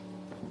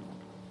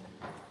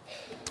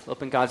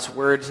Open God's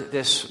Word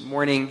this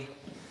morning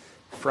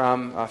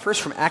from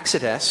first from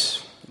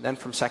Exodus, then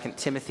from 2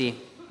 Timothy.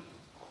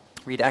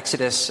 Read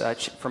Exodus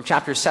from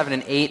chapters 7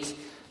 and 8,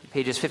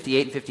 pages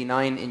 58 and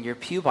 59 in your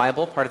Pew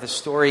Bible, part of the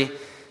story,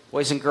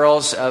 boys and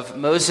girls, of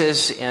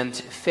Moses and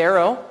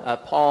Pharaoh.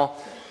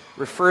 Paul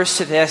refers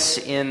to this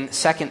in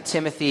 2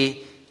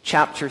 Timothy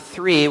chapter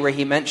 3, where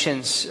he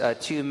mentions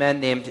two men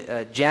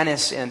named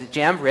Jannes and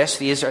Jambres.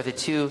 These are the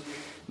two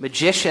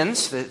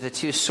magicians, the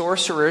two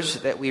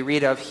sorcerers that we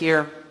read of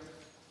here.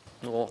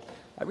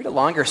 I read a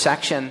longer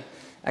section,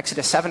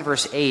 Exodus 7,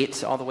 verse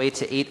 8, all the way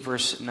to 8,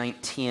 verse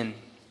 19.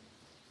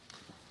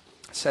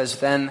 It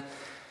says, "Then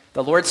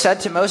the Lord said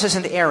to Moses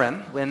and Aaron,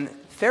 when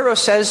Pharaoh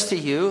says to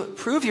you,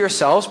 'Prove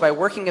yourselves by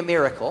working a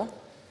miracle,'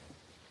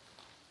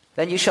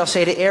 then you shall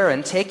say to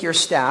Aaron, 'Take your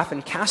staff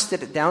and cast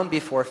it down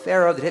before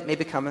Pharaoh, that it may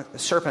become a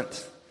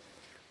serpent.'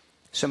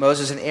 So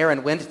Moses and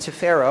Aaron went to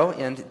Pharaoh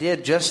and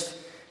did just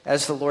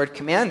as the Lord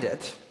commanded.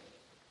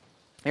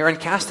 Aaron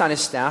cast down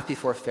his staff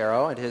before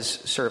Pharaoh and his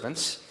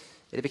servants,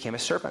 and it became a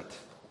serpent.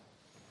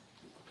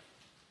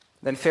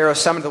 Then Pharaoh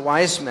summoned the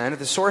wise men,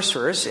 the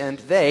sorcerers, and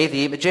they,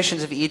 the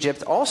magicians of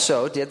Egypt,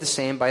 also did the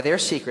same by their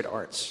secret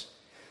arts.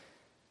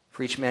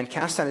 For each man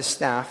cast down his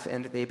staff,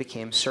 and they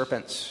became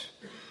serpents.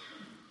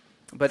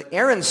 But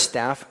Aaron's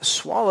staff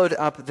swallowed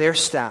up their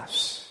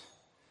staffs.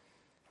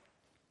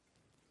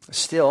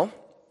 Still,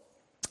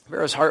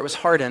 Pharaoh's heart was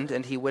hardened,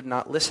 and he would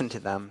not listen to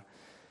them,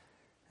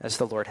 as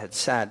the Lord had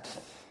said.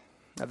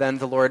 Then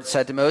the Lord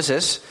said to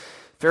Moses,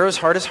 'Pharaoh's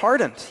heart is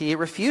hardened. He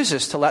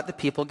refuses to let the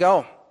people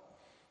go.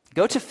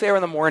 Go to Pharaoh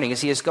in the morning as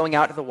he is going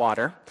out to the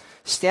water.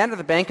 Stand on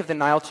the bank of the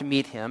Nile to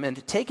meet him,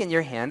 and take in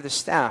your hand the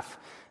staff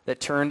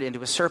that turned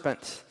into a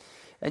serpent.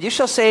 And you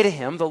shall say to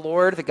him, the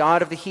Lord, the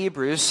God of the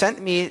Hebrews,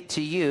 sent me to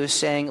you,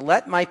 saying,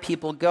 let my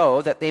people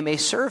go, that they may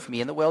serve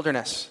me in the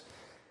wilderness.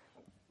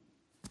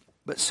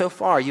 But so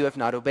far you have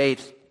not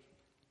obeyed.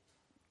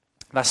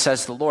 Thus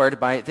says the Lord,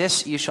 by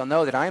this you shall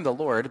know that I am the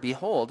Lord.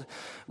 Behold,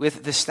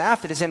 with the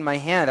staff that is in my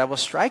hand, I will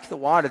strike the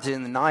waters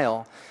in the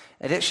Nile,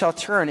 and it shall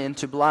turn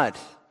into blood.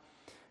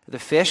 The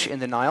fish in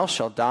the Nile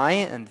shall die,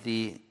 and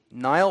the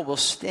Nile will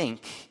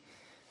stink,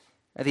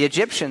 and the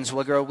Egyptians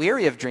will grow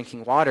weary of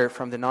drinking water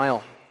from the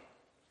Nile.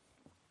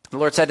 The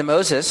Lord said to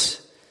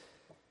Moses,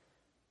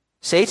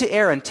 say to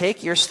Aaron,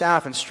 take your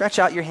staff and stretch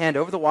out your hand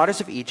over the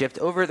waters of Egypt,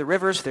 over the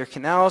rivers, their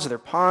canals, their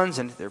ponds,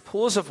 and their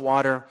pools of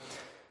water,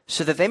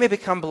 so that they may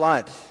become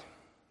blood.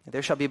 And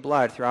there shall be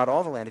blood throughout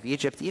all the land of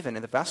Egypt, even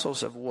in the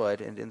vessels of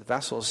wood and in the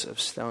vessels of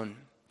stone.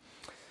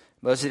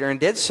 Moses and Aaron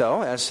did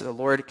so, as the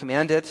Lord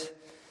commanded.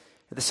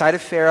 At the sight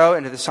of Pharaoh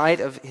and at the sight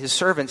of his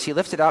servants, he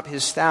lifted up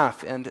his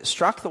staff and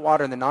struck the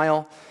water in the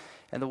Nile,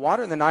 and the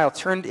water in the Nile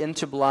turned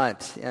into blood,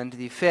 and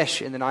the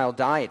fish in the Nile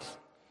died.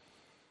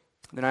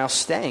 The Nile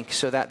stank,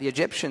 so that the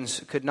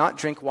Egyptians could not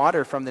drink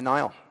water from the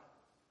Nile.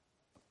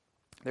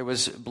 There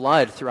was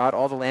blood throughout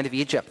all the land of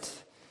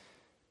Egypt.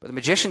 But the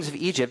magicians of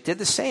Egypt did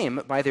the same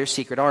by their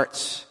secret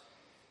arts.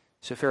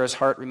 So Pharaoh's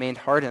heart remained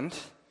hardened,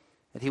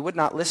 and he would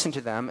not listen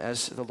to them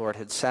as the Lord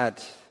had said.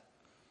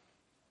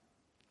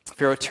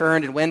 Pharaoh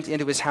turned and went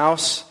into his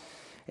house,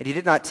 and he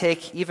did not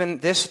take even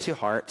this to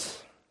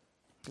heart.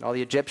 And all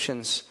the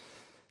Egyptians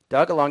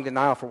dug along the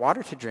Nile for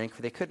water to drink,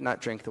 for they could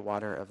not drink the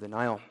water of the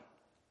Nile.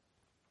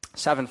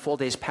 7 full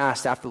days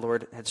passed after the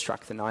Lord had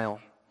struck the Nile.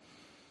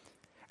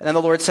 And then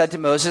the Lord said to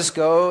Moses,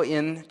 go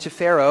in to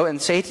Pharaoh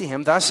and say to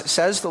him, thus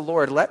says the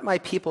Lord, let my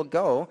people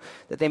go,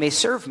 that they may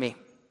serve me.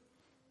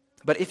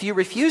 But if you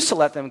refuse to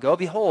let them go,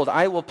 behold,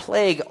 I will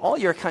plague all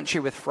your country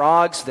with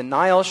frogs. The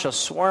Nile shall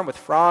swarm with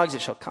frogs.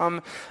 It shall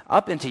come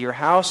up into your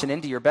house and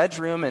into your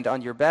bedroom and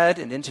on your bed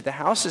and into the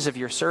houses of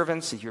your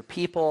servants and your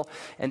people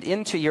and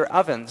into your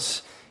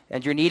ovens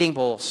and your kneading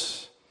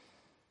bowls.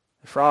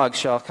 The frogs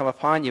shall come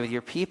upon you with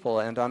your people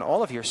and on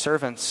all of your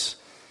servants.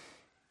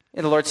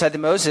 And the Lord said to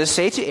Moses,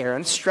 say to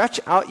Aaron, stretch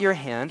out your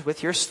hand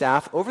with your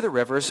staff over the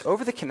rivers,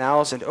 over the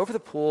canals, and over the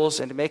pools,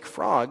 and make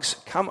frogs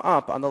come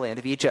up on the land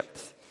of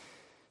Egypt.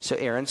 So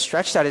Aaron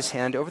stretched out his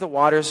hand over the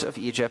waters of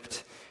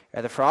Egypt,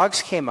 and the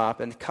frogs came up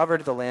and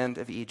covered the land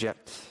of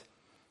Egypt.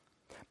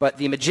 But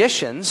the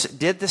magicians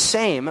did the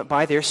same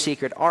by their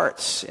secret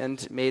arts,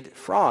 and made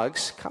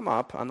frogs come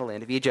up on the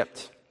land of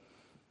Egypt.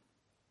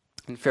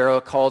 And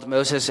Pharaoh called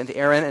Moses and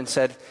Aaron and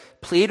said,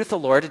 plead with the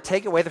Lord to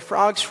take away the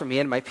frogs from me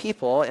and my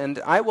people, and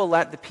I will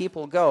let the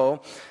people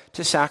go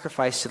to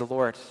sacrifice to the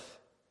Lord.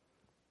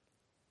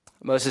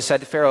 Moses said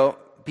to Pharaoh,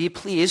 be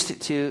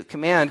pleased to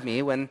command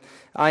me when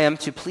I am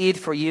to plead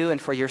for you and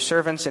for your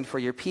servants and for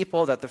your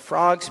people, that the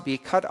frogs be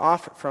cut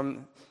off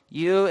from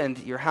you and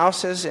your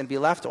houses and be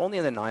left only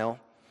in the Nile.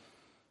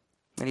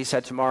 And he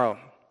said, tomorrow.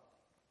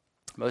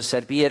 Moses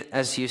said, be it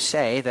as you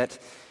say, that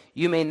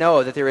you may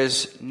know that there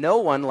is no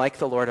one like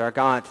the Lord our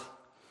God.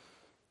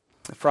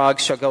 The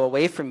frogs shall go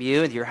away from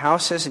you and your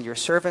houses and your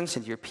servants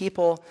and your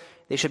people.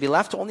 They shall be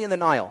left only in the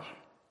Nile.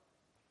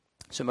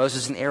 So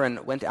Moses and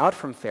Aaron went out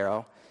from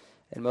Pharaoh,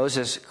 and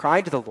Moses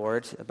cried to the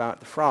Lord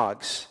about the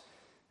frogs,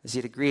 as he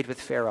had agreed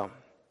with Pharaoh.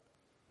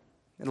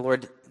 And the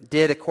Lord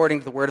did according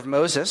to the word of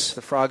Moses.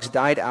 The frogs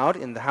died out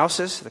in the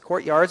houses, the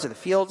courtyards, and the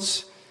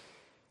fields.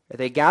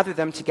 They gathered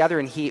them together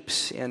in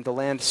heaps, and the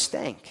land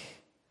stank.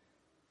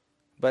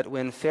 But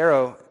when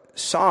Pharaoh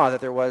saw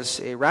that there was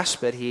a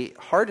respite, he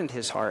hardened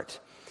his heart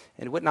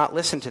and would not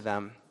listen to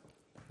them,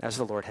 as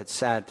the Lord had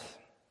said.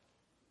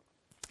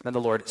 Then the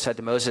Lord said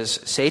to Moses,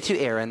 "Say to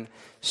Aaron,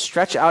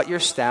 stretch out your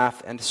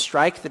staff and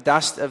strike the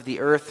dust of the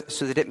earth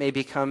so that it may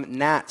become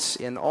gnats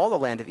in all the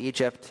land of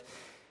Egypt."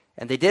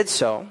 And they did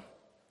so.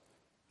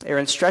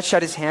 Aaron stretched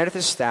out his hand with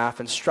his staff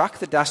and struck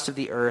the dust of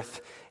the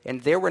earth,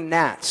 and there were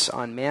gnats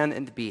on man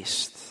and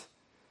beast.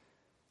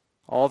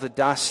 All the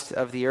dust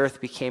of the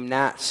earth became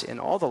gnats in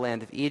all the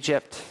land of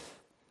Egypt.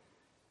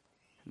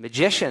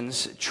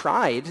 Magicians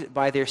tried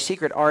by their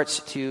secret arts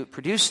to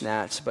produce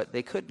gnats, but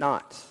they could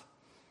not.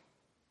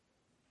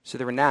 So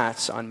there were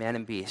gnats on man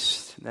and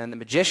beast. Then the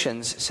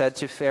magicians said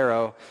to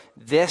Pharaoh,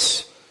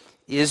 "This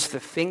is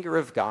the finger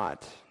of God."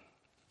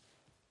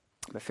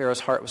 But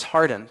Pharaoh's heart was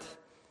hardened,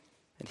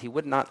 and he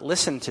would not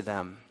listen to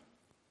them,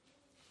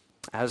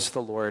 as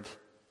the Lord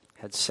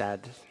had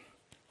said.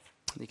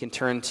 You can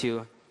turn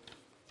to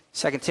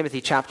 2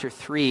 Timothy chapter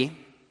 3.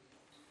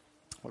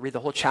 We'll read the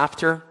whole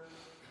chapter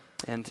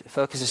and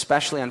focus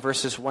especially on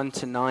verses 1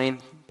 to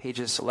 9, page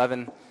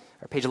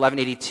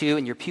 1182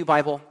 in your Pew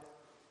Bible.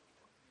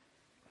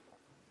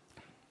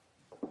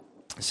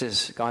 This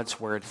is God's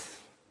word.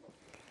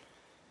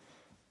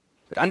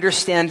 "But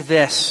understand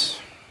this,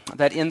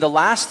 that in the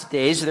last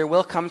days there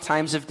will come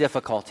times of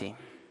difficulty.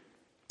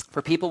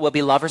 For people will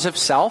be lovers of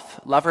self,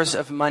 lovers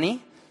of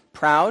money,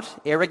 proud,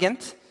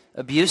 arrogant,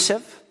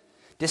 abusive,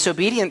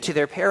 disobedient to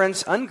their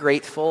parents,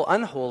 ungrateful,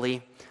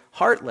 unholy,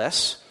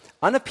 heartless,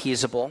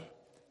 unappeasable,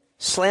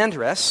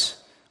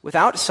 slanderous,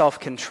 without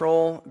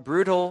self-control,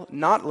 brutal,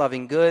 not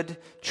loving good,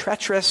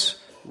 treacherous,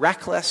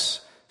 reckless,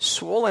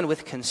 swollen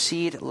with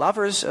conceit,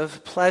 lovers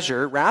of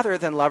pleasure rather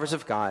than lovers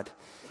of God,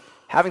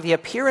 having the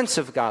appearance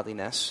of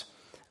godliness,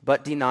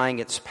 but denying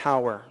its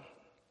power.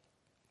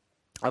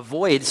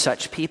 Avoid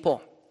such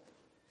people.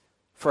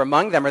 For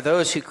among them are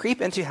those who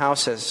creep into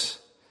houses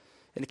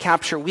and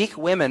capture weak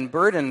women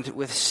burdened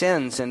with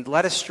sins and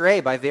led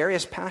astray by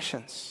various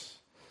passions,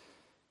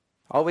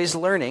 always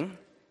learning,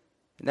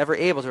 never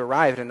able to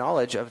arrive at a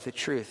knowledge of the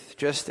truth.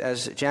 Just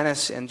as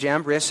Jannes and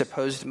Jambres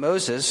opposed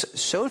Moses,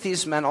 so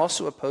these men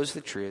also oppose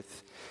the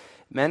truth,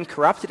 men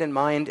corrupted in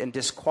mind and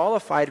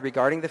disqualified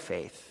regarding the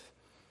faith.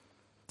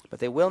 But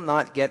they will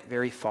not get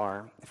very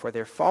far, for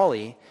their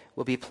folly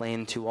will be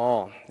plain to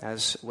all,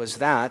 as was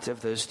that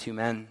of those two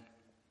men.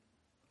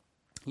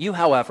 You,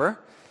 however,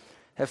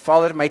 have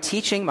followed my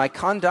teaching, my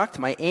conduct,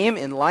 my aim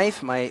in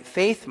life, my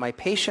faith, my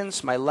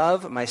patience, my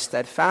love, my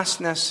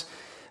steadfastness,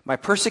 my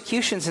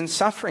persecutions and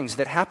sufferings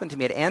that happened to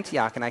me at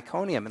Antioch and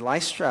Iconium and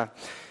Lystra,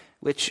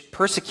 which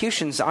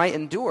persecutions I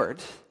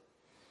endured,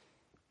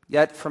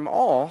 yet from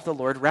all the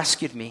Lord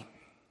rescued me.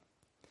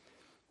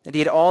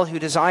 Indeed, all who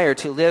desire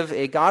to live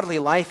a godly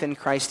life in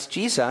Christ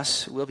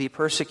Jesus will be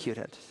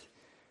persecuted,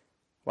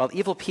 while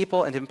evil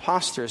people and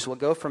impostors will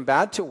go from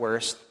bad to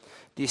worse,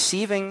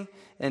 deceiving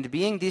and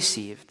being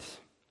deceived.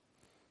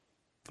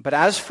 But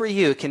as for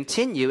you,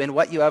 continue in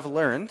what you have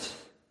learned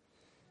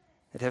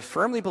and have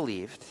firmly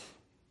believed,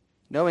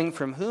 knowing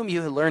from whom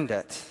you learned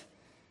it,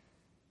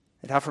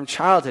 and how from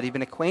childhood you've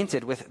been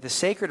acquainted with the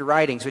sacred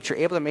writings, which are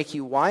able to make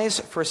you wise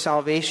for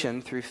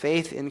salvation through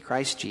faith in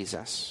Christ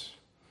Jesus.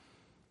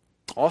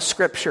 All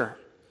Scripture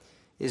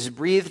is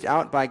breathed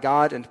out by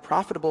God and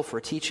profitable for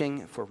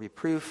teaching, for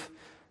reproof,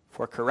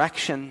 for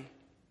correction,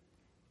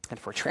 and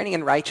for training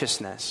in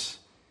righteousness,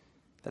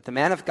 that the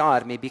man of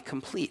God may be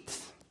complete,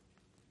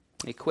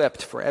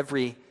 equipped for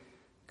every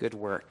good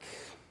work."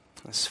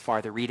 Thus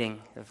far, the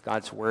reading of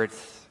God's word.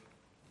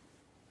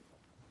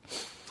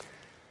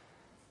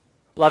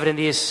 Beloved, in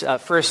these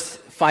first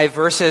 5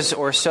 verses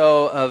or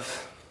so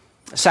of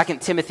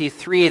 2 Timothy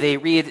 3, they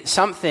read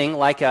something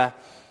like a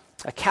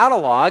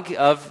catalog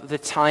of the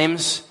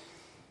times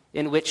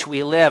in which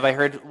we live. I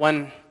heard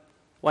one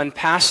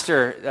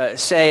pastor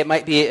say it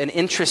might be an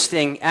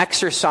interesting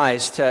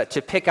exercise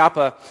to pick up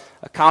a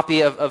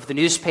copy of the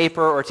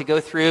newspaper or to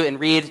go through and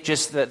read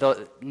just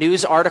the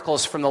news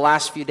articles from the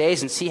last few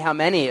days and see how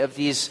many of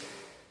these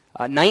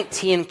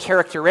 19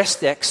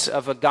 characteristics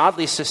of a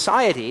godly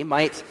society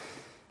might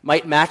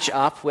match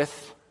up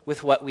with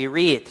what we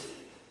read.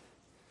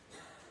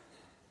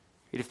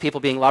 Read of people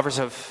being lovers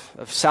of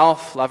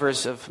self,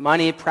 lovers of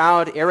money,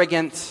 proud,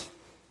 arrogant,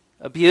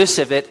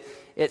 abusive.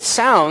 It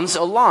sounds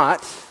a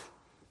lot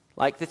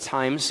like the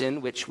times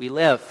in which we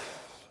live.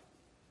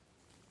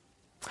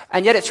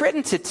 And yet it's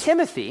written to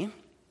Timothy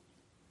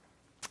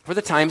for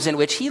the times in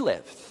which he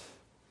lived.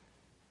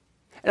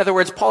 In other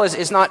words, Paul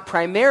is not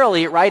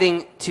primarily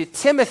writing to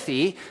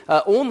Timothy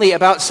only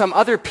about some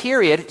other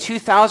period,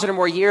 2,000 or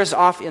more years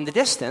off in the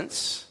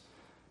distance,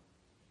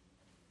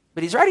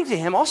 but he's writing to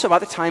him also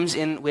about the times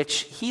in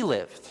which he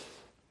lived,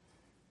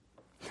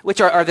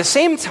 which are the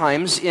same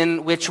times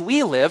in which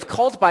we live,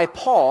 called by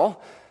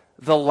Paul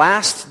the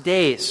last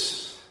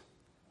days,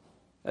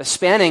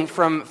 spanning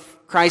from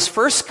Christ's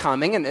first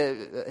coming and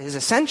his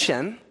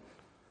ascension,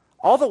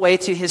 all the way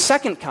to his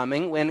second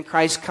coming when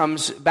Christ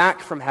comes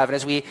back from heaven.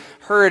 As we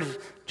heard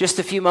just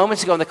a few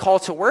moments ago in the call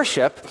to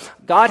worship,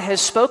 God has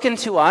spoken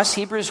to us,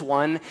 Hebrews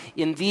 1,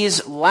 in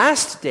these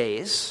last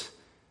days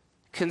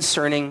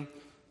concerning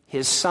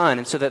his Son.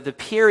 And so that the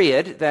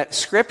period that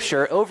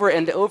Scripture over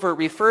and over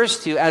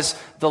refers to as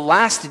the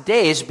last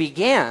days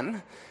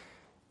began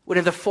when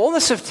in the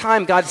fullness of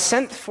time God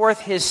sent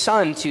forth his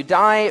Son to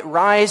die,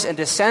 rise, and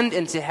descend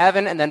into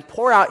heaven, and then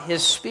pour out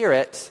his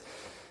Spirit,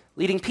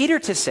 leading Peter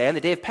to say on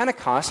the day of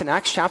Pentecost in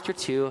Acts chapter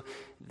 2,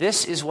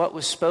 this is what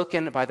was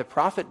spoken by the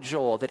prophet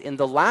Joel, that in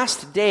the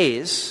last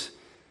days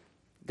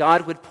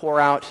God would pour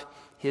out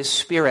his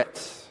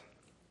Spirit.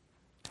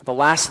 The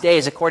last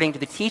days, according to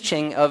the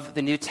teaching of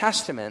the New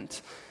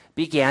Testament,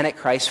 began at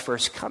Christ's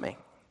first coming.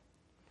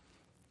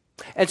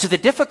 And so the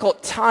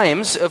difficult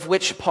times of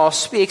which Paul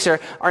speaks are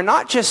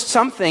not just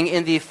something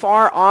in the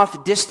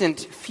far-off, distant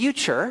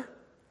future.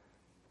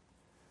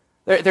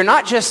 They're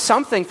not just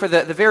something for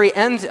the very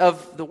end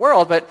of the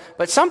world,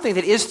 but something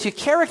that is to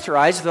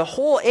characterize the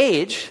whole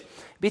age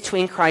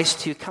between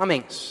Christ's two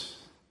comings.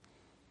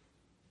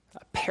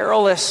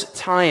 Perilous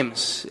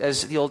times,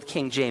 as the old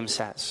King James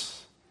says,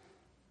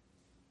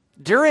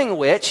 during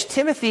which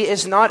Timothy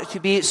is not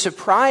to be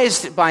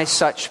surprised by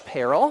such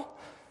peril,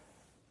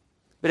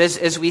 but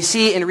as we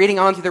see in reading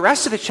on through the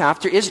rest of the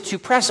chapter, is to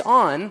press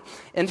on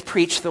and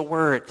preach the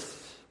word.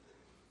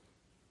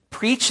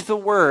 Preach the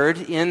word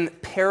in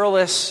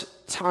perilous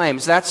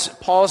times. That's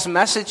Paul's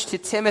message to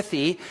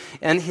Timothy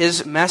and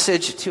his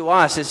message to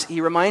us, as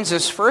he reminds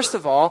us, first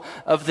of all,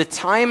 of the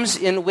times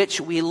in which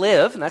we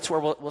live, and that's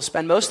where we'll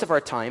spend most of our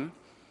time.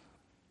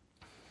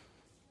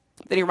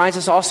 Then he reminds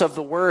us also of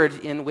the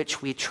word in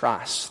which we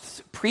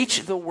trust.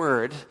 Preach the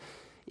word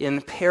in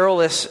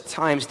perilous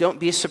times. Don't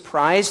be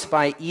surprised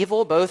by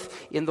evil,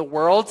 both in the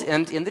world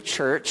and in the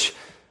church,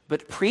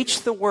 but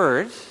preach the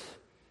word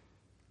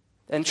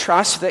and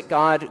trust that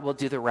God will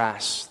do the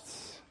rest.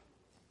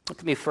 Look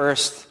at me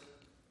first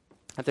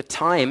at the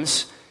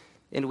times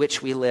in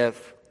which we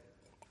live.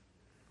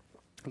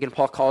 Again,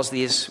 Paul calls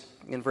these,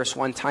 in verse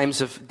 1, times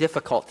of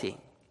difficulty.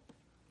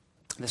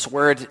 This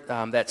word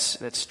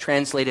that's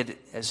translated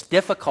as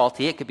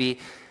difficulty, it could be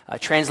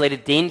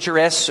translated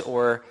dangerous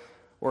or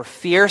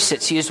fierce.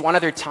 It's used one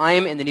other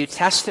time in the New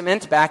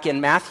Testament, back in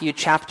Matthew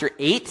chapter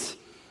 8.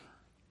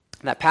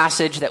 That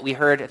passage that we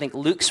heard, I think,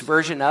 Luke's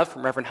version of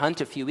from Reverend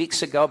Hunt a few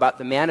weeks ago about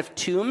the man of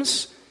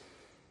tombs.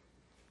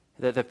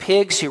 The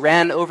pigs who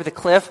ran over the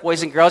cliff,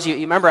 boys and girls, you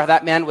remember how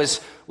that man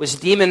was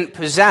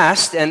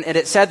demon-possessed, and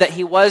it said that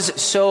he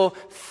was so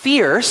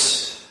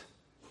fierce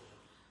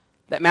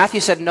that Matthew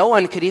said no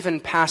one could even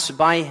pass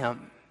by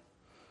him.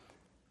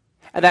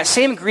 And that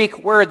same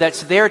Greek word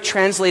that's there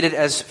translated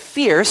as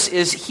fierce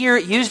is here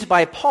used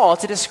by Paul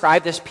to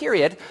describe this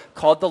period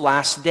called the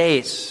last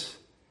days.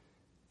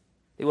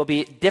 They will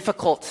be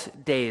difficult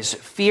days,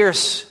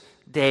 fierce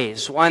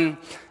days. One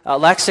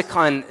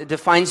lexicon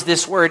defines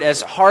this word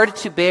as hard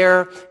to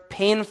bear,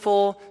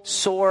 painful,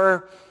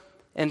 sore,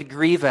 and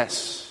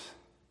grievous.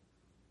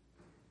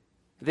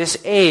 This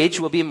age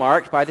will be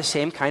marked by the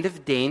same kind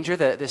of danger,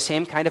 the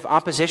same kind of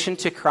opposition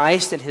to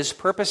Christ and his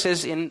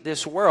purposes in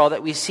this world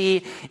that we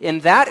see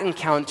in that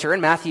encounter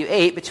in Matthew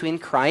 8 between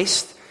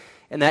Christ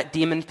and that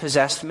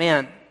demon-possessed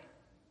man.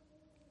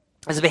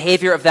 As the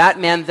behavior of that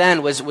man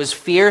then was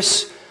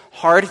fierce,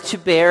 hard to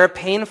bear,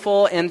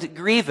 painful, and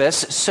grievous,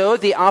 so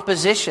the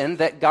opposition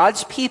that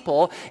God's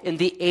people in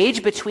the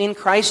age between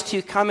Christ's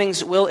two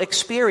comings will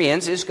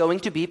experience is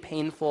going to be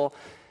painful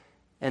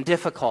and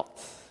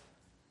difficult.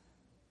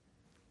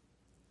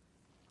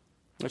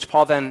 Which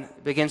Paul then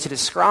begins to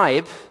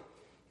describe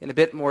in a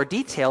bit more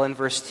detail in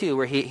verse 2,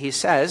 where he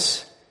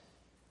says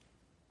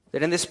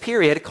that in this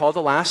period called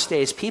the last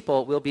days,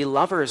 people will be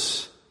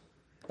lovers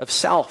of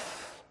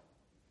self.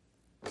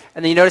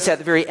 And then you notice at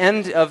the very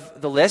end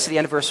of the list, at the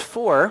end of verse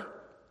 4,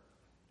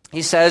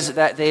 he says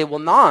that they will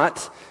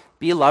not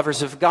be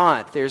lovers of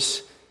God.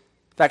 There's,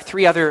 in fact,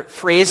 3 other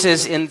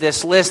phrases in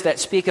this list that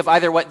speak of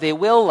either what they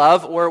will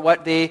love or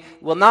what they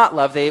will not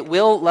love. They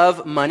will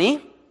love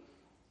money,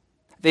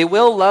 they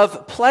will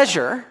love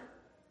pleasure,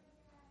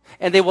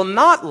 and they will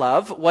not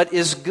love what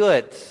is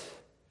good.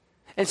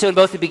 And so in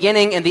both the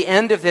beginning and the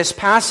end of this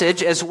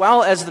passage, as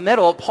well as the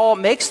middle, Paul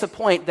makes the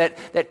point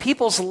that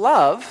people's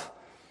love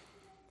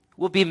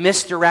will be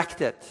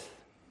misdirected.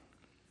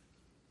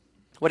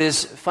 What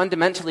is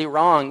fundamentally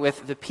wrong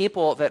with the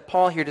people that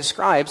Paul here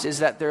describes is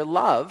that their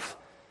love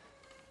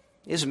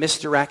is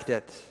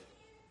misdirected.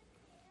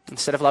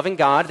 Instead of loving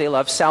God, they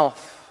love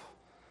self.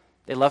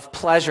 They love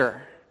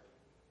pleasure.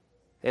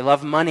 They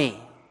love money.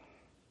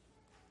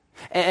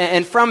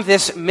 And from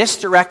this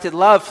misdirected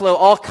love flow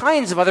all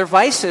kinds of other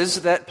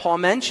vices that Paul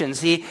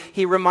mentions.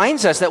 He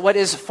reminds us that what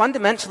is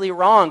fundamentally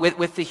wrong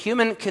with the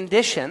human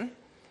condition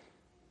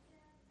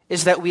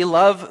is that we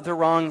love the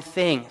wrong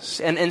things.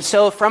 And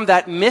so from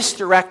that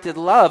misdirected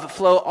love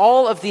flow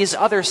all of these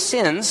other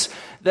sins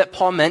that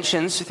Paul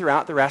mentions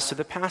throughout the rest of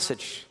the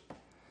passage.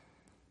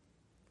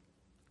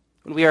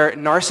 When we are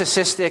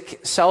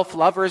narcissistic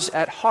self-lovers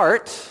at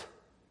heart,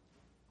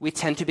 we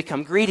tend to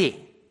become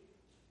greedy.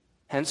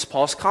 Hence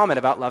Paul's comment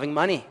about loving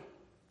money.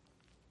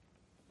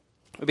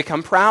 We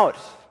become proud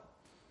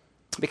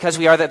because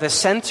we are the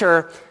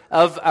center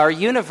of our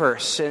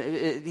universe.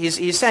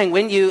 He's saying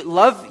when you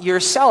love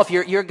yourself,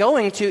 you're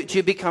going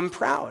to become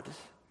proud.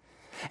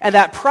 And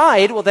that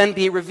pride will then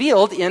be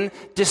revealed in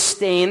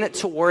disdain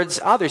towards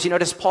others. You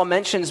notice Paul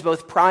mentions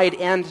both pride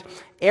and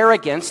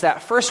arrogance.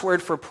 That first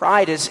word for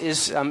pride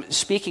is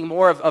speaking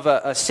more of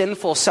a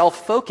sinful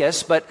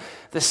self-focus, but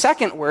the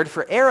second word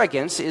for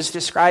arrogance is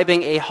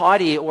describing a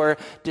haughty or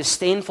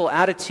disdainful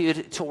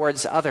attitude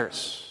towards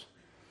others.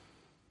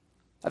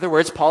 In other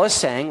words, Paul is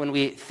saying when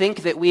we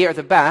think that we are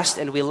the best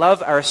and we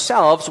love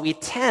ourselves, we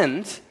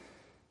tend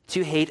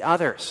to hate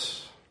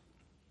others.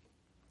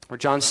 Or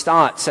John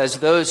Stott says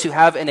those who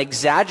have an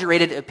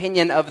exaggerated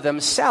opinion of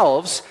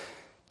themselves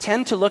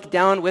tend to look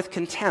down with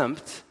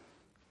contempt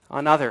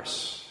on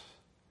others.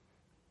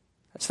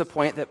 That's the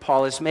point that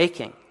Paul is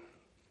making,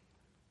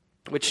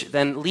 which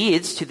then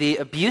leads to the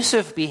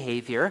abusive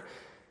behavior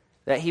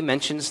that he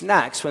mentions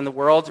next. When the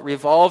world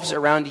revolves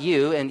around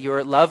you and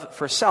your love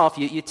for self,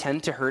 you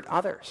tend to hurt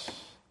others.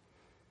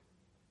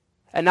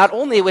 And not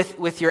only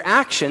with your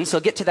actions,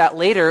 he'll get to that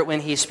later when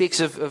he speaks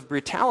of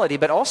brutality,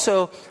 but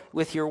also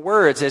with your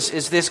words.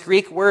 Is this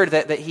Greek word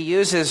that he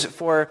uses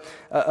for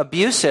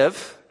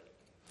abusive,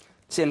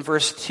 it's in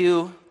verse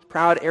 2,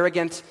 proud,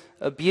 arrogant,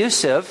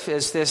 abusive,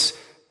 is this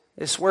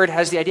word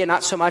has the idea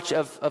not so much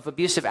of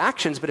abusive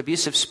actions, but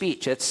abusive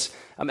speech. It's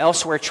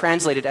elsewhere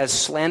translated as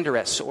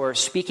slanderous or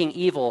speaking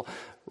evil,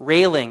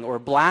 railing or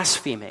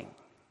blaspheming.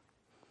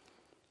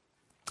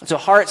 So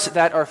hearts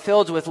that are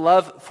filled with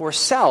love for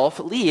self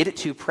lead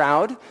to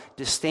proud,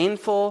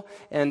 disdainful,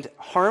 and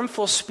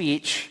harmful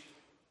speech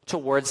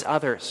towards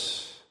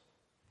others,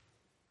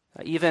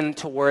 even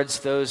towards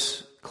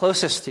those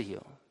closest to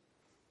you.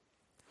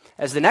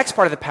 As the next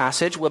part of the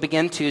passage, we'll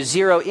begin to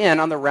zero in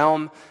on the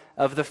realm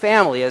of the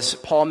family, as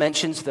Paul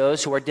mentions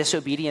those who are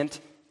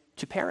disobedient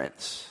to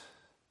parents.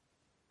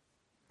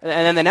 And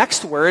then the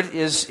next word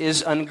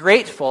is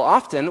ungrateful.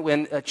 Often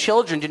when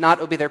children do not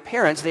obey their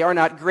parents, they are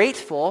not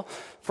grateful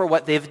for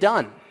what they've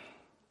done.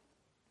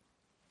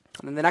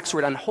 And then the next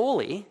word,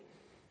 unholy,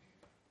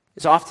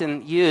 is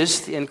often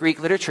used in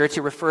Greek literature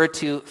to refer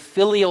to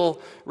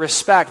filial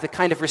respect, the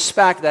kind of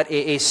respect that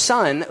a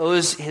son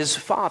owes his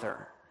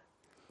father.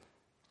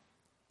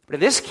 But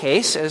in this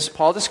case, as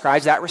Paul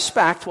describes, that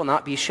respect will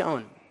not be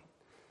shown.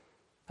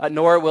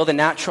 Nor will the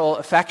natural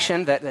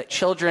affection that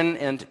children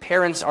and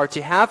parents are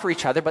to have for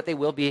each other, but they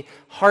will be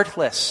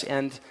heartless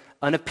and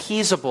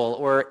unappeasable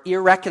or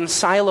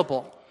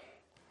irreconcilable.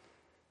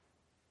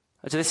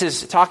 So this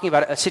is talking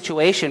about a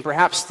situation,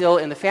 perhaps still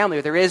in the family,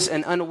 where there is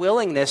an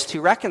unwillingness to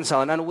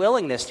reconcile, an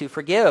unwillingness to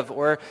forgive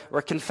or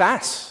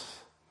confess.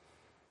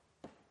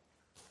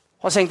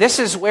 Paul's saying this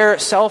is where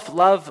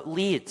self-love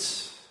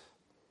leads.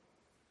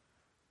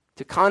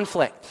 To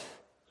conflict,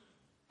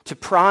 to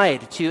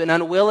pride, to an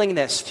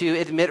unwillingness to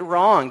admit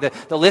wrong.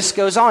 The list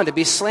goes on, to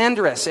be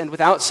slanderous and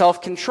without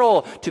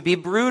self-control, to be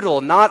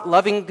brutal, not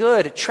loving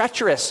good,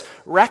 treacherous,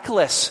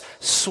 reckless,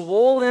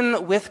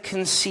 swollen with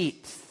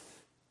conceit.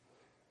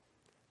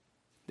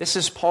 This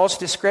is Paul's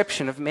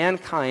description of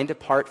mankind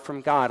apart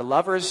from God,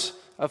 lovers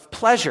of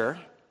pleasure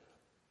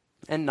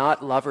and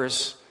not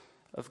lovers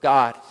of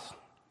God.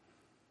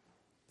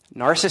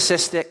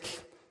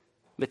 Narcissistic,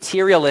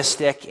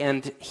 materialistic,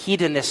 and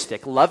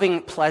hedonistic,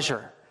 loving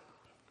pleasure.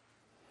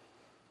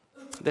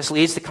 This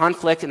leads to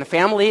conflict in the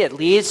family. It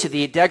leads to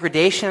the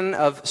degradation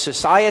of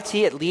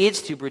society. It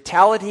leads to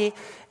brutality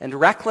and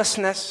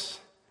recklessness.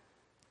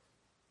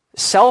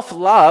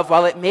 Self-love,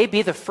 while it may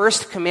be the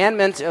first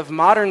commandment of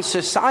modern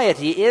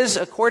society, is,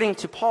 according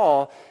to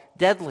Paul,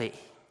 deadly.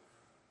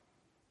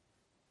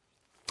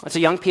 So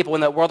young people,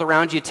 when the world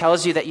around you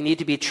tells you that you need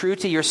to be true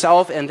to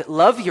yourself and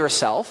love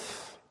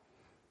yourself,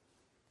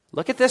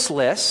 look at this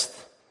list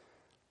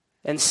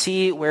and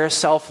see where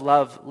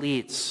self-love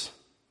leads.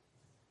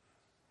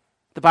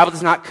 The Bible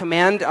does not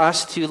command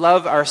us to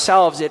love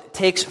ourselves. It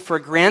takes for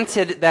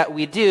granted that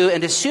we do,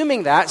 and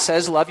assuming that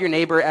says love your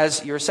neighbor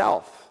as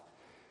yourself.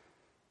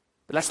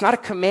 But that's not a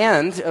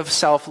command of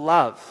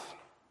self-love.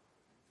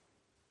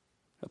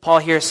 Paul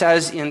here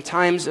says in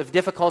times of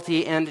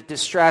difficulty and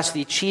distress,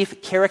 the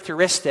chief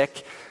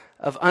characteristic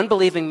of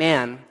unbelieving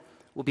man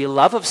will be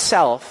love of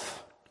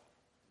self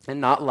and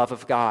not love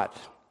of God.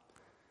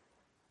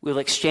 We'll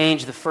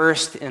exchange the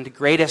first and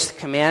greatest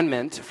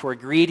commandment for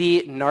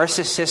greedy,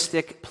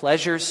 narcissistic,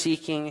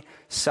 pleasure-seeking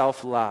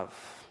self-love.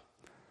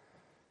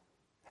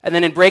 And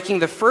then in breaking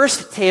the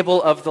first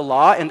table of the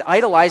law and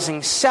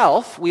idolizing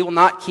self, we will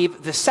not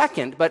keep the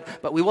second,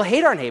 but we will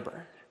hate our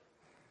neighbor.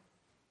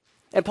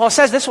 And Paul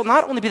says this will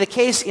not only be the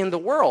case in the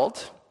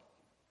world,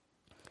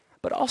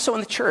 but also in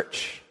the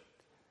church.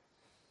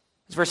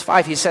 Verse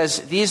 5, he says,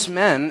 these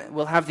men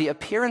will have the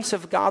appearance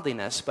of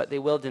godliness, but they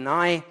will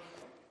deny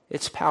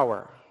its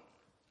power.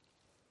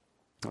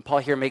 And Paul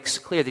here makes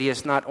clear that he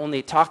is not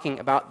only talking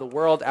about the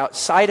world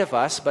outside of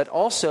us, but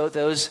also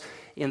those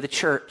in the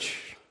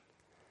church.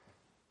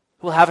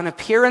 who will have an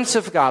appearance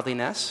of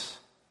godliness,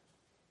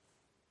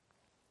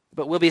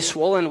 but will be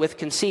swollen with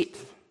conceit,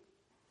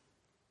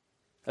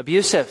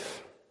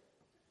 abusive,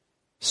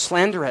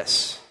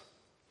 slanderous,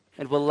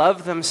 and will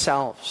love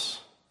themselves.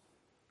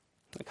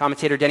 The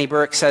commentator Denny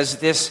Burke says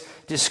this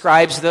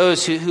describes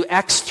those who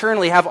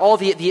externally have all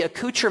the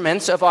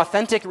accoutrements of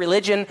authentic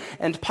religion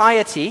and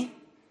piety.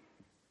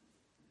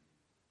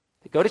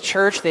 They go to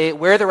church, they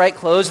wear the right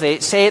clothes, they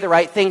say the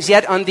right things,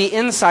 yet on the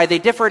inside they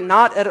differ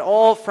not at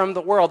all from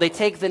the world. They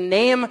take the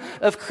name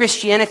of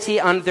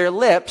Christianity on their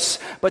lips,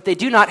 but they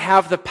do not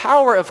have the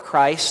power of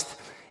Christ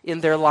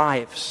in their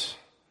lives.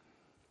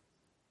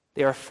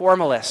 They are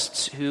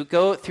formalists who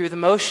go through the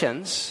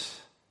motions,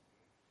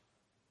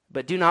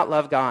 but do not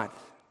love God,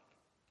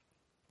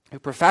 who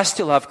profess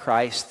to love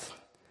Christ,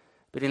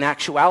 but in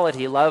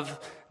actuality love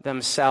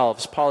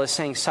themselves. Paul is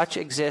saying such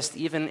exist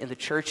even in the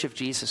church of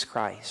Jesus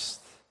Christ.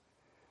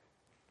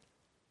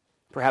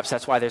 Perhaps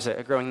that's why there's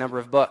a growing number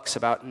of books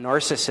about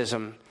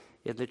narcissism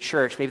in the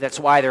church. Maybe that's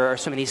why there are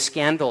so many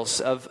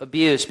scandals of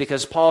abuse,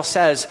 because Paul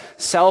says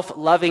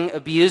self-loving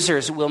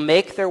abusers will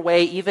make their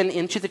way even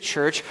into the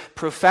church,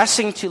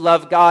 professing to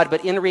love God,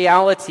 but in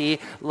reality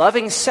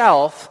loving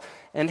self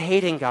and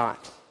hating God,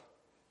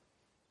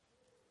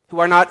 who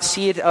are not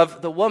seed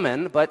of the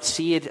woman, but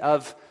seed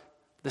of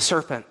the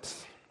serpent.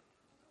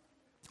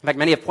 In fact,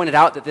 many have pointed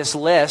out that this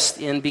list,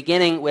 in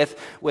beginning with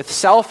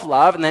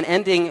self-love and then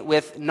ending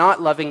with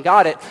not loving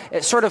God,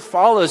 it sort of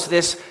follows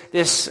this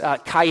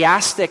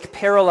chiastic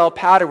parallel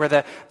pattern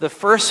where the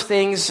first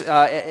things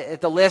at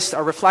the list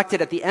are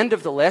reflected at the end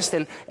of the list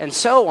and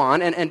so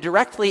on. And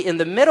directly in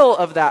the middle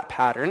of that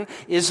pattern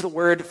is the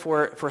word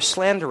for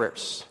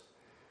slanderers,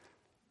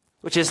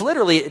 which is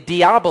literally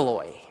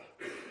diaboloi.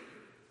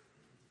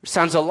 It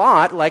sounds a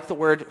lot like the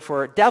word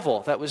for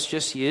devil that was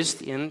just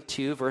used in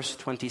 2 verse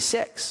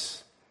 26.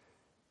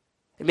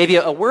 It may be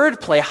a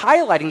word play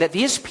highlighting that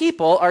these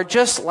people are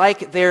just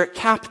like their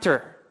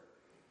captor,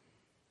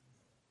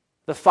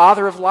 the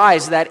father of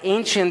lies, that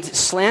ancient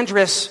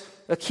slanderous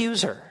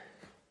accuser.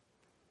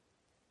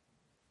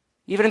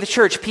 Even in the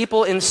church,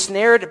 people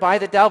ensnared by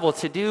the devil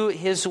to do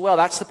his will.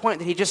 That's the point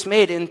that he just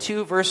made in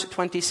 2 verse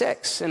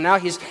 26. And now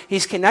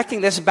he's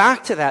connecting this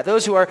back to that.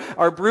 Those who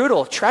are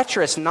brutal,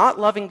 treacherous, not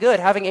loving good,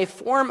 having a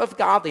form of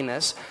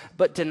godliness,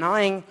 but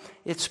denying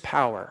its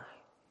power.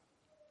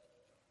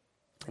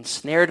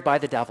 Ensnared by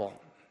the devil.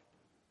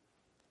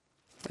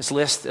 This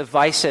list of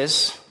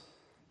vices,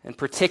 and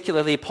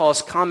particularly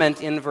Paul's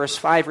comment in verse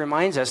 5,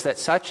 reminds us that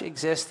such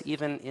exist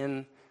even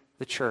in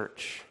the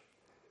church.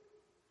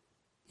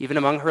 Even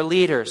among her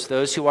leaders,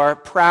 those who are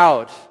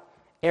proud,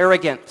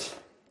 arrogant,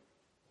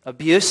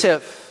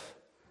 abusive,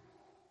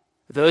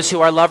 those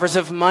who are lovers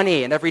of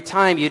money, and every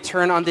time you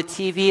turn on the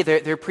TV,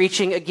 they're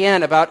preaching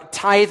again about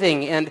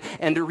tithing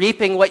and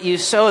reaping what you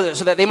sow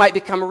so that they might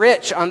become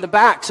rich on the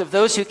backs of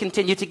those who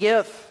continue to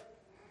give.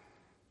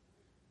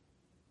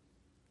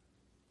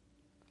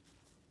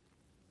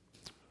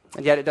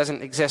 And yet it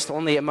doesn't exist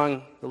only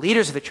among the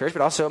leaders of the church,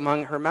 but also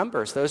among her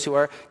members, those who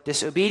are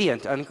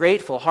disobedient,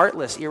 ungrateful,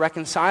 heartless,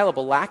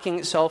 irreconcilable,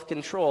 lacking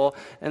self-control,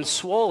 and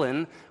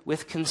swollen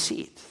with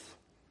conceit.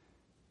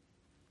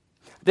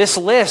 This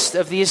list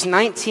of these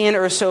 19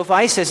 or so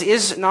vices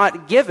is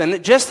not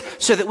given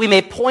just so that we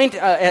may point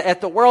at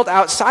the world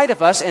outside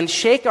of us and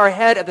shake our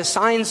head at the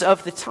signs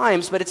of the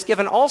times, but it's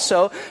given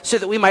also so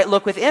that we might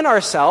look within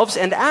ourselves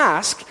and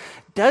ask,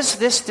 does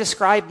this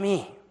describe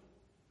me?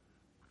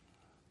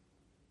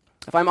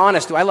 If I'm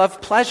honest, do I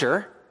love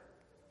pleasure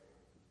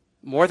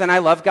more than I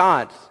love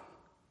God?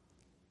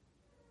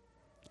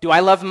 Do I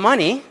love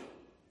money,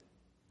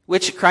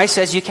 which Christ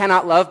says you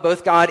cannot love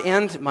both God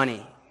and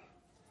money?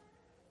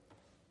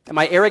 Am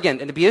I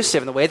arrogant and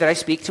abusive in the way that I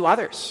speak to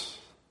others?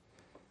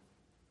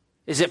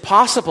 Is it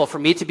possible for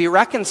me to be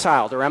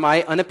reconciled, or am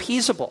I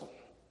unappeasable?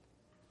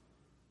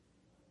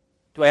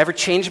 Do I ever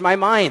change my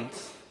mind?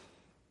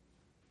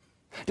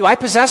 Do I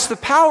possess the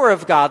power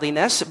of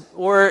godliness,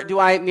 or do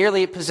I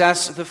merely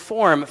possess the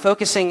form,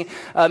 focusing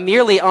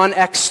merely on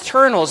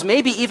externals,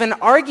 maybe even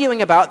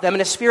arguing about them in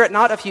a spirit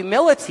not of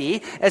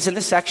humility, as in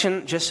the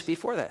section just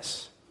before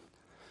this?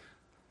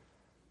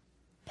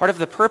 Part of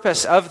the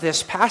purpose of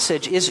this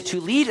passage is to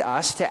lead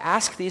us to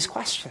ask these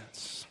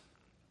questions.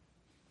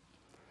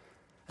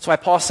 That's why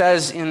Paul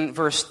says in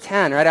verse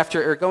 10, right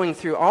after going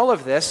through all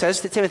of this, says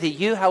to Timothy,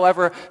 you,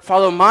 however,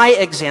 follow my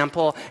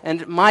example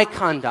and my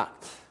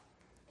conduct.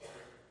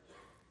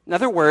 In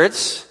other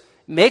words,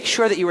 make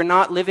sure that you are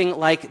not living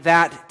like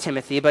that,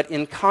 Timothy, but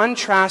in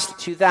contrast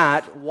to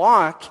that,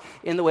 walk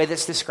in the way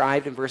that's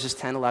described in verses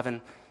 10,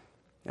 11,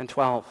 and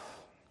 12.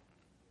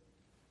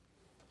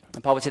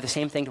 And Paul would say the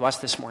same thing to us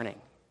this morning.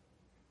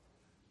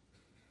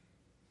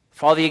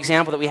 Follow the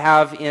example that we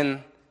have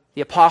in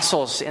the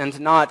apostles and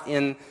not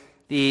in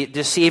the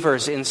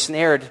deceivers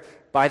ensnared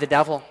by the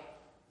devil.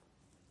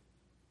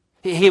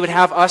 He would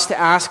have us to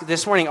ask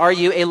this morning, are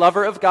you a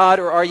lover of God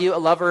or are you a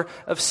lover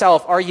of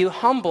self? Are you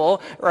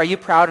humble or are you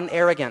proud and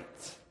arrogant?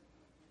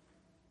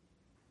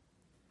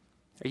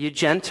 Are you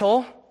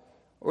gentle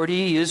or do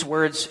you use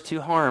words to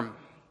harm?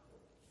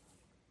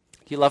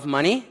 Do you love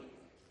money?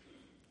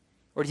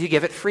 Or do you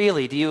give it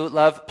freely? Do you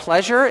love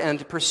pleasure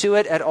and pursue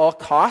it at all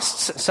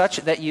costs, such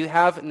that you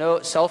have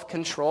no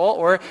self-control?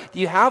 Or do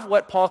you have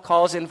what Paul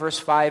calls in verse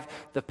 5,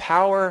 the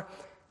power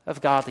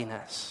of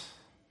godliness?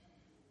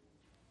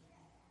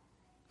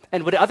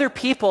 And would other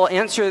people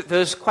answer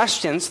those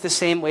questions the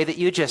same way that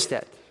you just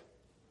did?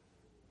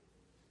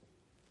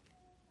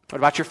 What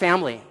about your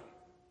family?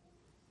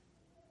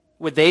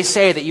 Would they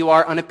say that you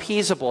are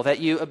unappeasable, that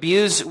you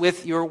abuse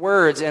with your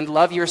words and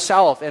love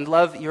yourself and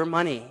love your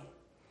money?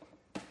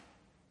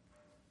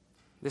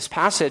 This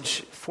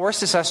passage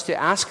forces us to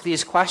ask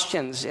these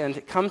questions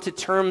and come to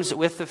terms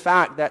with the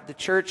fact that the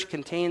church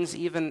contains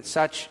even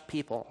such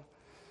people,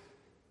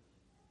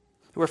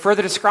 who are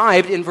further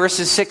described in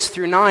verses 6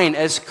 through 9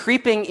 as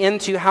creeping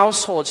into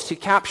households to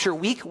capture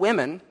weak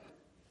women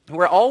who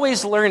are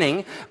always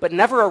learning but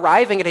never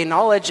arriving at a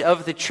knowledge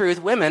of the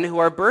truth, women who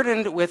are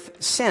burdened with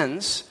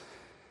sins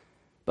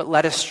but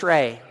led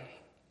astray.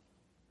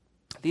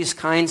 These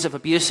kinds of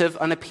abusive,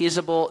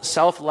 unappeasable,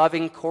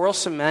 self-loving,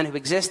 quarrelsome men who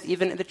exist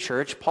even in the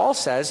church, Paul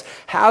says,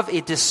 have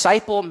a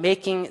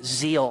disciple-making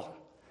zeal.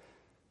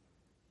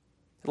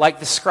 Like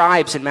the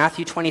scribes in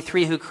Matthew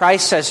 23, who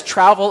Christ says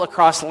travel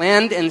across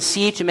land and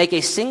sea to make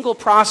a single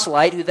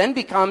proselyte who then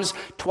becomes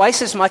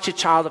twice as much a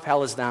child of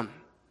hell as them.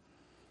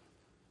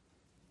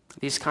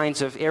 These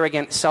kinds of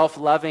arrogant,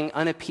 self-loving,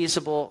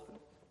 unappeasable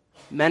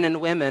men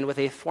and women with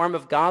a form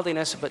of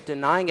godliness but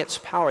denying its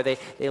power. They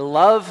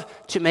love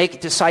to make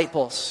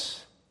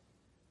disciples.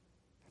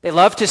 They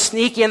love to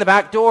sneak in the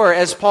back door,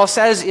 as Paul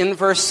says in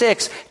verse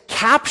 6,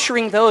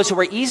 capturing those who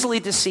are easily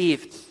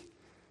deceived,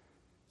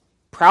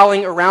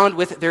 prowling around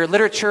with their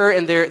literature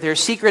and their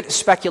secret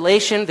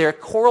speculation, their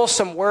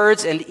quarrelsome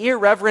words and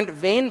irreverent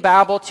vain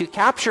babble to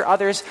capture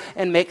others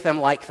and make them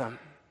like them.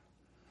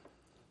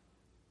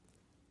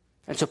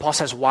 And so Paul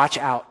says, watch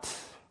out.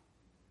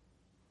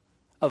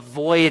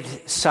 Avoid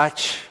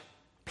such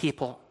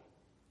people.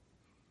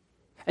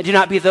 And do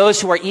not be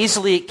those who are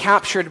easily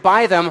captured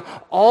by them,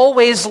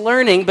 always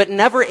learning but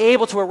never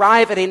able to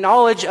arrive at a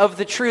knowledge of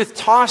the truth,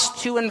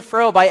 tossed to and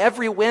fro by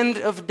every wind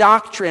of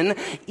doctrine,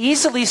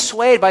 easily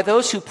swayed by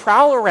those who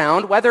prowl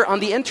around, whether on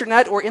the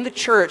internet or in the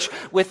church,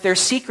 with their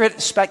secret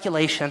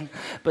speculation.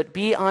 But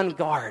be on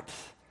guard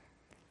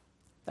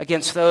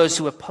against those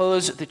who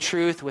oppose the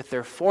truth with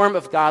their form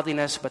of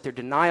godliness but their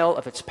denial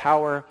of its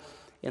power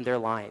in their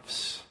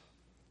lives.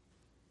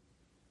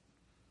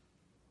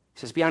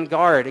 He says, be on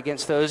guard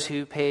against those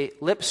who pay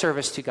lip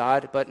service to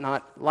God, but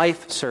not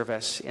life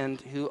service, and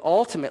who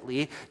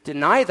ultimately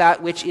deny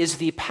that which is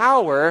the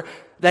power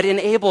that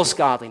enables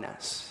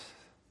godliness.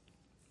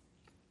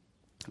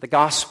 The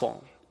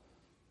gospel,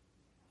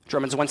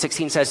 Romans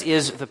 1:16 says,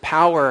 is the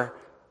power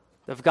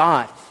of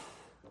God.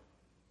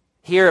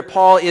 Here,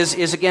 Paul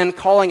is again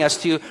calling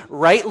us to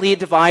rightly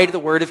divide the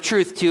word of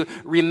truth, to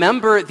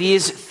remember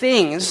these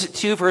things,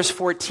 to verse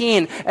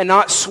 14, and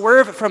not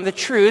swerve from the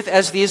truth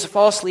as these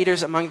false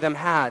leaders among them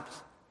had.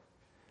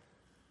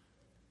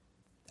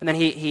 And then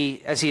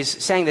he, as he's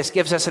saying this,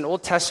 gives us an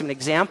Old Testament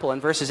example in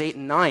verses 8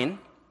 and 9,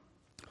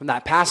 from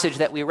that passage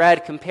that we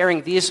read,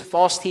 comparing these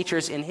false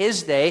teachers in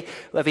his day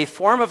who have a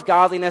form of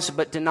godliness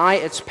but deny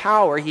its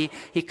power. He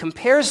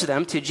compares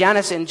them to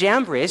Jannes and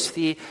Jambres,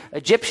 the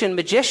Egyptian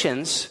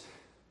magicians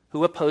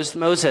who opposed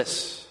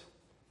Moses.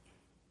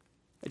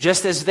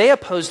 Just as they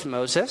opposed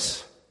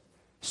Moses,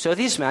 so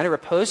these men are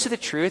opposed to the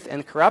truth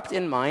and corrupt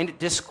in mind,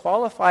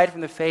 disqualified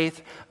from the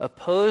faith,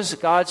 oppose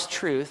God's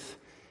truth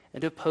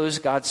and oppose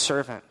God's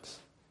servant,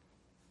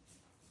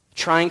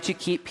 trying to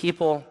keep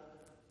people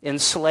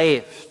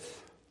enslaved.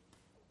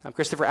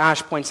 Christopher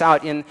Ashe points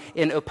out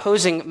in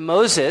opposing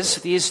Moses,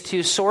 these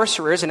two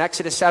sorcerers in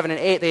Exodus 7 and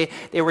 8,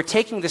 they were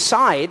taking the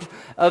side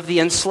of the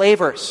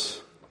enslavers.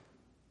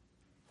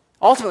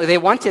 Ultimately, they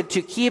wanted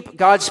to keep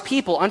God's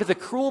people under the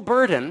cruel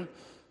burden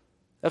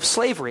of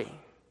slavery.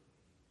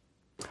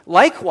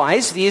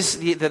 Likewise,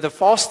 the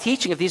false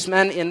teaching of these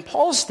men in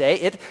Paul's day,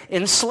 it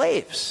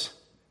enslaves.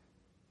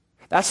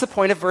 That's the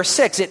point of verse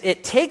 6.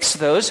 It takes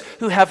those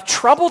who have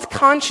troubled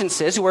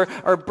consciences, who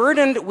are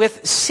burdened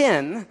with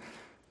sin,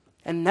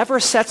 and never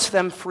sets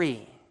them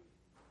free.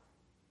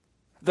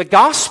 The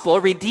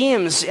gospel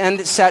redeems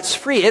and sets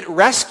free. It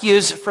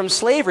rescues from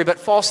slavery, but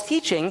false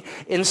teaching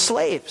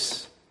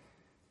enslaves.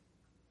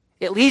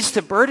 It leads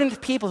to burdened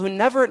people who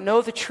never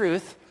know the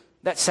truth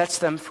that sets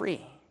them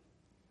free.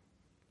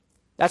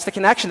 That's the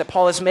connection that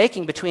Paul is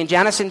making between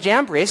Jannes and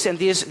Jambres and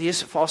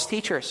these false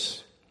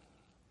teachers,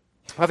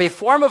 who have a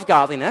form of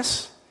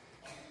godliness,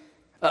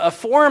 a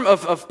form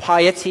of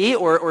piety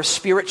or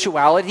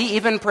spirituality,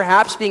 even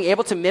perhaps being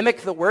able to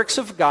mimic the works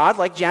of God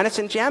like Jannes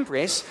and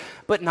Jambres,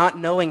 but not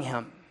knowing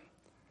him.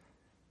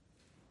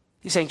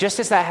 He's saying, just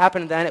as that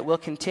happened then, it will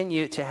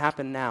continue to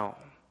happen now.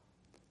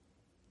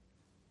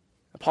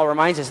 Paul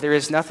reminds us there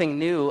is nothing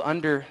new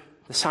under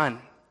the sun.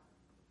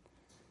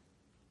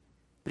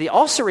 But he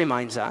also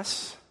reminds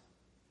us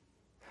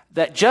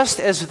that just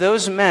as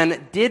those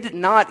men did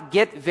not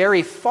get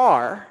very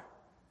far,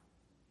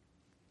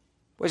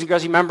 boys and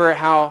girls, you remember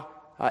how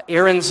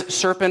Aaron's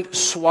serpent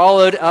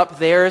swallowed up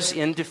theirs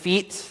in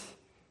defeat.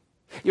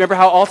 You remember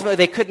how ultimately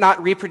they could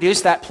not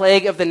reproduce that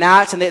plague of the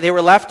gnats, and they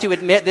were left to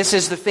admit, this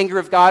is the finger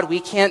of God, we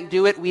can't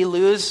do it, we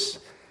lose.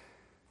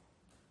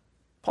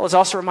 Paul is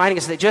also reminding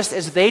us that just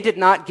as they did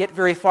not get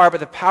very far, but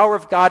the power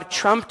of God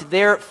trumped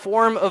their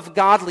form of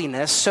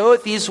godliness, so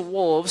these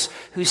wolves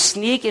who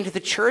sneak into the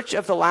church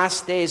of the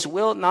last days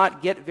will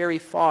not get very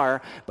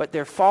far, but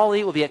their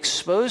folly will be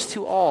exposed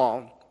to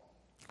all,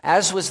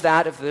 as was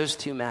that of those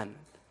two men.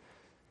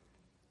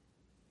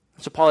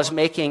 So Paul is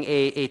making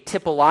a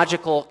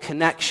typological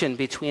connection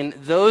between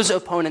those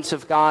opponents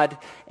of God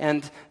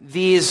and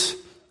these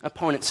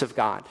opponents of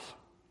God.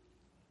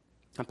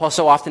 And Paul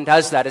so often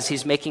does that as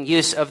he's making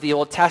use of the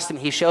Old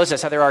Testament. He shows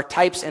us how there are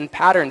types and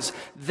patterns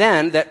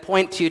then that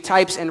point to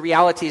types and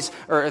realities,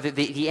 or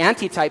the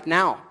antitype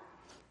now.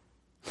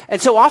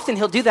 And so often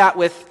he'll do that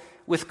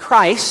with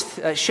Christ,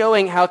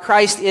 showing how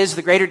Christ is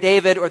the greater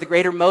David or the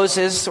greater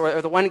Moses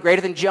or the one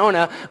greater than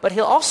Jonah, but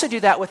he'll also do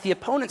that with the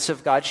opponents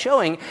of God,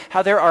 showing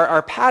how there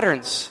are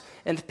patterns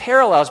and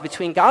parallels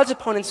between God's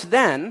opponents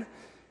then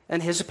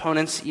and his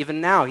opponents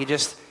even now. He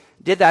just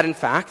did that, in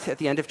fact, at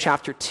the end of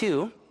chapter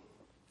 2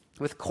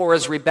 with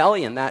Korah's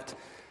rebellion, that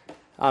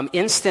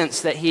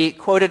instance that he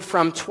quoted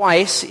from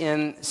twice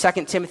in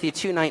 2 Timothy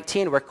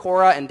 2:19, where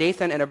Korah and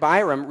Dathan and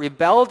Abiram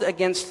rebelled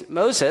against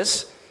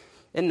Moses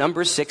in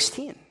Numbers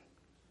 16.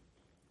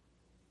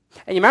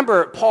 And you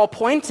remember, Paul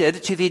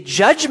pointed to the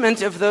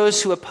judgment of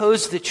those who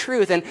oppose the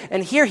truth,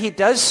 and here he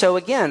does so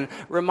again,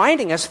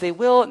 reminding us they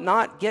will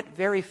not get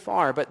very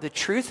far, but the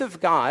truth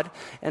of God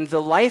and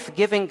the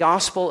life-giving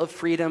gospel of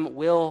freedom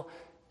will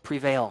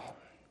prevail.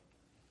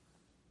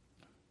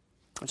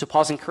 And so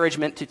Paul's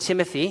encouragement to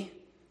Timothy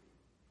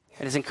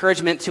and his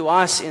encouragement to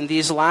us in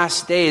these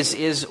last days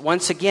is,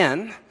 once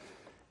again,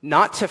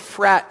 not to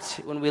fret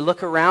when we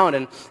look around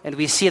and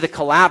we see the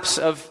collapse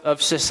of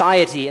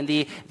society and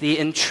the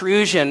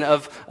intrusion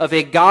of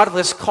a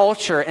godless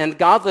culture and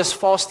godless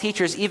false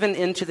teachers even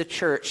into the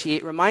church. He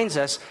reminds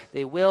us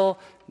they will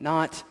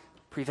not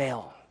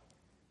prevail.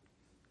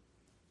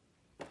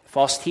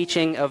 False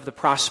teaching of the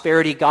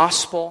prosperity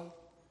gospel,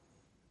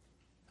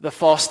 the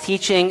false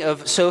teaching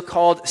of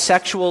so-called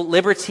sexual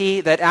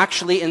liberty that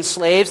actually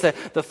enslaves, the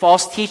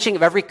false teaching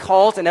of every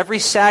cult and every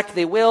sect,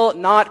 they will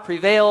not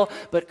prevail,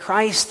 but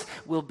Christ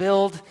will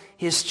build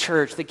his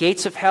church. The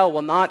gates of hell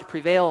will not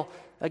prevail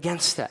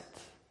against it.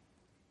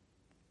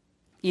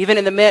 Even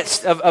in the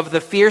midst of the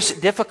fierce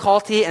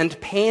difficulty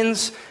and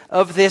pains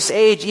of this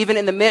age, even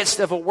in the midst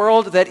of a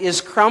world that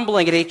is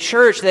crumbling, and a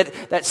church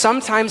that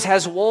sometimes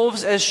has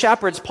wolves as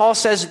shepherds, Paul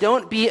says,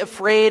 don't be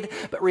afraid,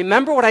 but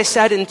remember what I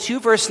said in 2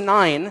 verse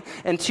 9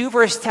 and 2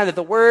 verse 10, that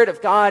the word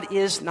of God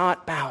is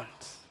not bound.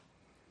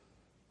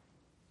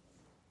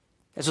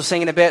 As we'll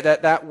sing in a bit,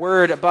 that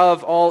word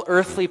above all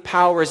earthly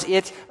powers,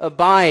 it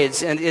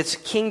abides, and its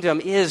kingdom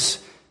is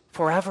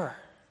forever.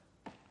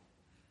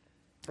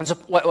 And so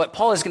what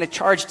Paul is going to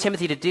charge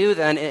Timothy to do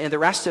then in the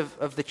rest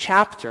of the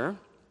chapter,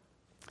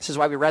 this is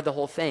why we read the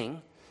whole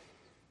thing,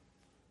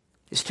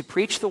 is to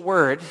preach the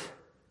word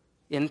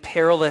in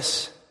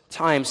perilous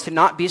times, to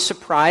not be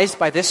surprised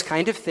by this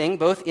kind of thing,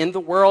 both in the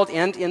world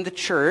and in the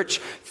church,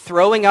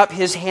 throwing up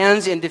his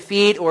hands in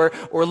defeat or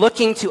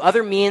looking to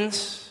other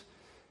means,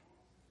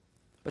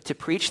 but to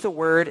preach the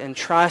word and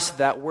trust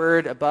that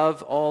word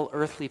above all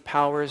earthly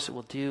powers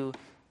will do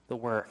the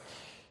work.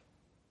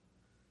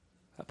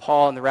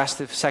 Paul and the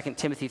rest of 2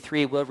 Timothy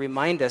 3 will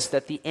remind us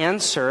that the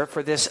answer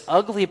for this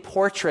ugly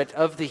portrait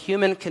of the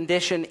human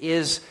condition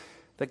is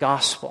the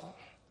gospel.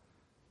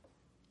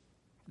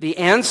 The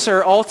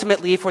answer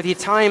ultimately for the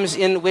times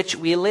in which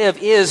we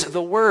live is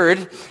the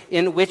word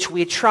in which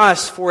we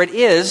trust, for it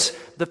is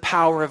the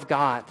power of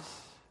God.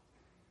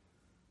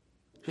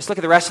 Just look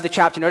at the rest of the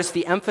chapter. Notice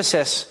the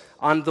emphasis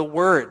on the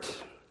word.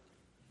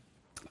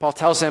 Paul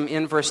tells him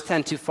in verse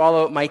 10 to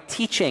follow my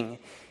teaching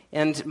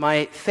and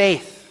my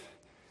faith.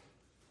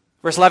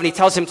 Verse 11, he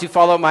tells him to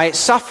follow my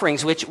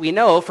sufferings, which we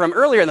know from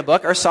earlier in the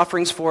book are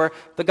sufferings for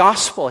the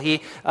gospel.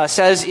 He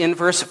says in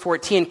verse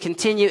 14,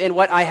 continue in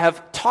what I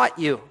have taught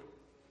you.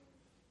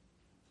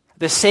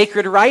 The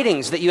sacred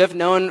writings that you have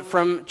known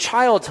from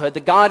childhood, the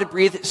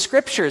God-breathed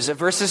scriptures of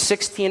verses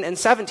 16 and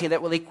 17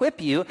 that will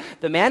equip you,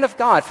 the man of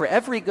God, for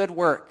every good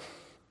work.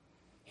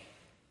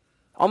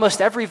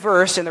 Almost every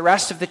verse in the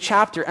rest of the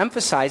chapter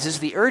emphasizes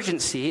the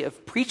urgency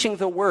of preaching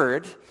the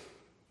word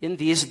in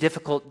these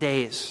difficult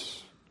days.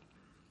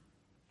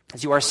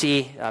 As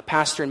URC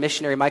pastor and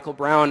missionary Michael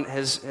Brown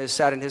has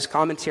said in his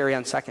commentary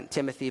on 2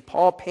 Timothy,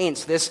 Paul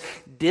paints this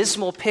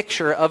dismal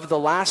picture of the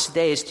last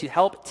days to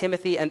help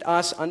Timothy and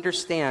us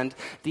understand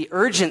the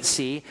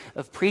urgency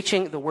of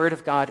preaching the word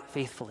of God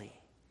faithfully.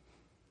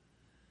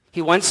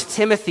 He wants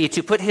Timothy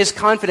to put his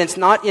confidence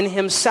not in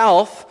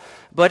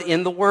himself, but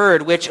in the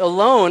word, which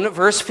alone,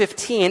 verse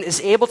 15, is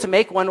able to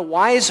make one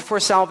wise for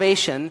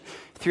salvation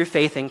through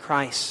faith in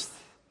Christ.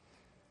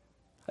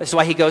 That's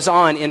why he goes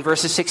on in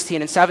verses 16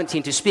 and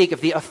 17 to speak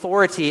of the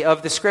authority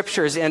of the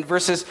scriptures, and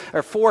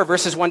 4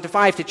 verses 1 to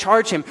 5 to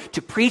charge him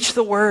to preach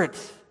the word.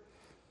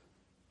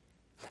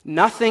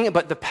 Nothing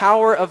but the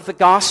power of the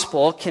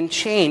gospel can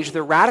change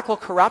the radical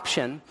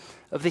corruption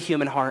of the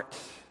human heart.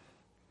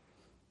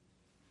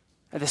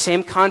 And the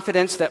same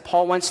confidence that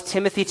Paul wants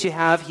Timothy to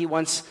have, he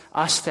wants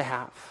us to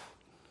have.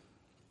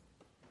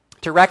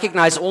 To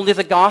recognize only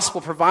the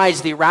gospel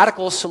provides the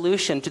radical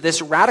solution to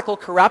this radical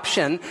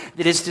corruption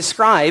that is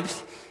described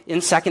in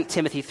 2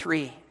 Timothy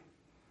 3.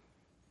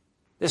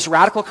 This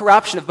radical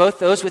corruption of both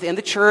those within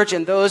the church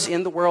and those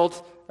in the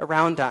world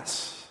around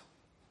us.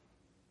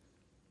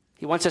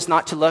 He wants us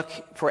not to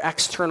look for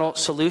external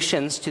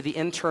solutions to the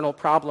internal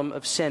problem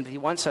of sin, but he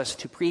wants us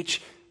to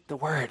preach the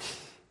word.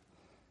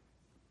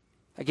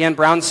 Again,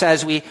 Brown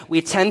says,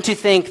 we tend to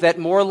think that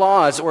more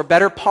laws or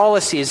better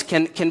policies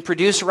can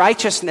produce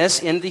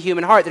righteousness in the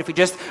human heart, that if we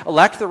just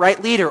elect the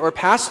right leader or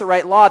pass the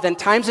right law, then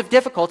times of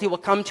difficulty will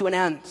come to an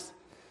end.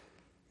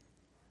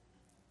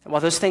 And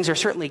while those things are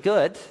certainly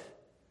good,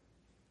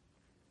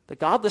 the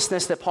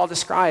godlessness that Paul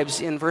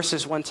describes in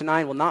verses 1 to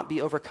 9 will not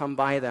be overcome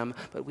by them,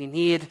 but we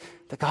need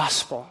the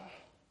gospel,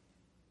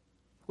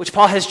 which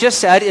Paul has just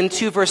said in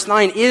 2 verse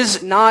 9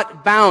 is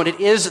not bound. It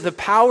is the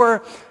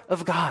power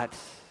of God.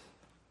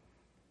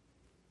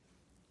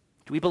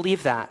 Do we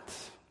believe that?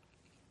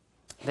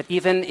 That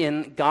even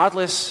in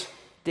godless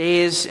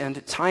days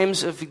and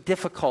times of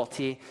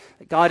difficulty,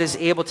 God is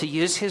able to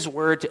use his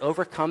word to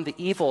overcome the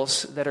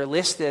evils that are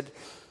listed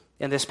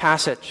in this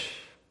passage.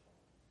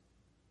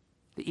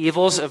 The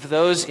evils of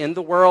those in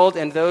the world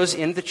and those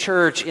in the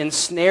church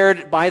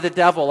ensnared by the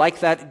devil, like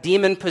that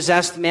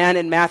demon-possessed man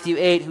in Matthew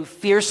 8 who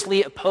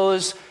fiercely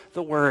opposed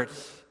the word.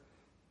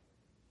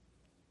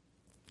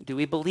 Do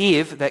we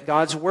believe that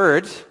God's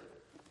word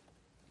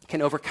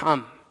can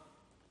overcome?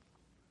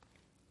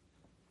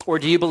 Or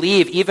do you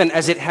believe, even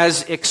as it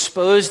has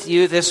exposed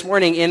you this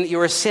morning in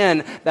your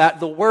sin,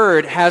 that the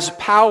word has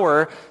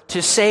power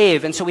to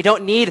save? And so we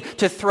don't need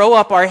to throw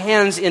up our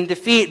hands in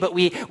defeat, but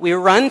we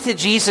run to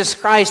Jesus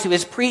Christ, who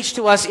is preached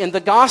to us in the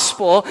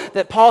gospel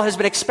that Paul has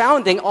been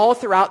expounding all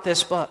throughout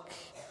this book.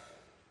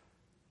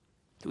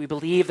 Do we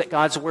believe that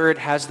God's word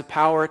has the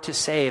power to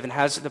save and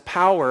has the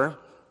power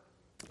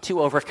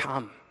to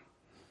overcome?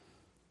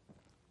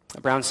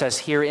 Brown says,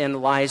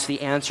 herein lies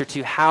the answer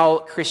to how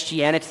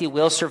Christianity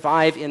will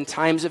survive in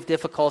times of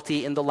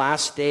difficulty in the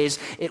last days.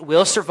 It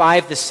will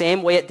survive the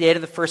same way it did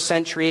in the first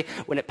century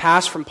when it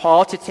passed from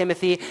Paul to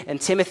Timothy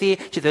and Timothy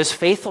to those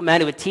faithful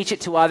men who would teach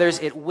it to others.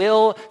 It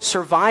will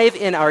survive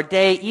in our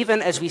day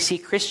even as we see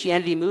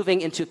Christianity moving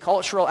into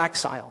cultural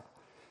exile.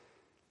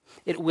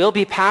 It will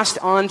be passed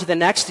on to the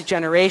next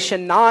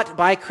generation, not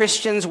by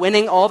Christians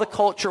winning all the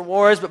culture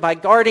wars, but by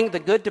guarding the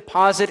good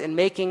deposit and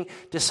making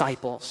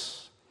disciples.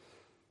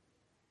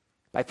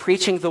 By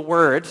preaching the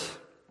word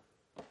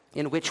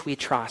in which we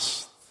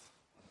trust.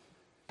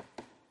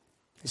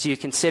 As you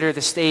consider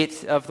the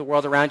state of the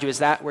world around you, is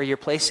that where you're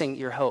placing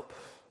your hope?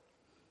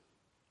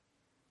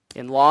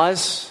 In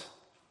laws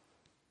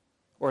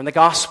or in the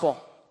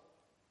gospel?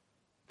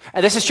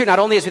 And this is true not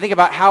only as we think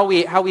about how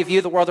we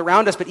view the world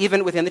around us, but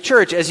even within the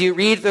church. As you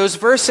read those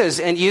verses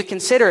and you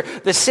consider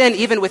the sin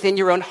even within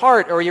your own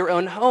heart or your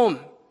own home.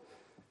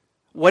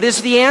 What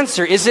is the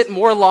answer? Is it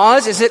more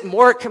laws? Is it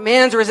more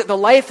commands? Or is it the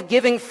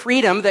life-giving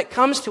freedom that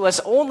comes to us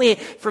only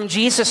from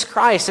Jesus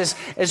Christ?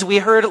 As we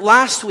heard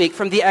last week,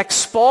 from the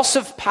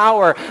expulsive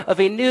power of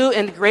a new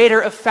and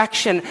greater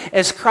affection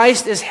as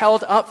Christ is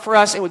held up for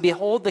us and we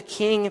behold the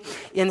King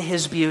in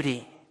his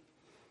beauty.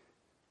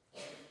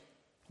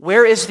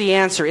 Where is the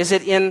answer? Is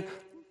it in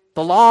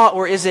the law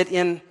or is it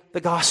in the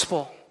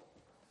gospel?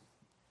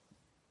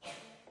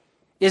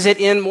 Is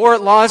it in more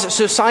laws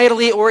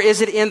societally, or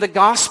is it in the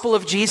gospel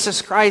of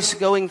Jesus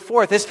Christ going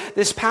forth?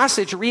 This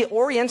passage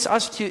reorients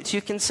us to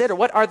consider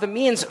what are the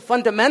means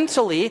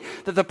fundamentally,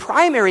 the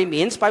primary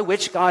means by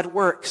which God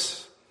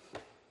works.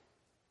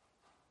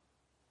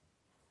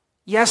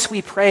 Yes,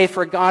 we pray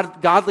for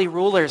godly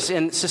rulers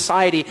in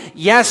society.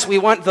 Yes, we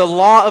want the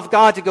law of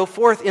God to go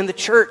forth in the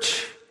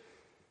church.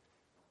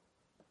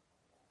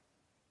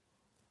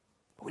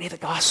 But we need the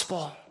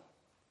gospel.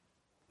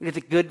 We need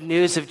the good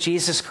news of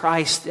Jesus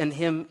Christ and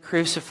him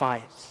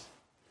crucified.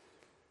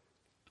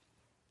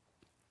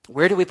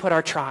 Where do we put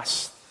our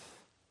trust?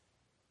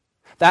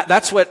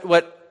 That's what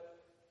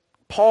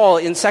Paul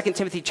in 2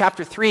 Timothy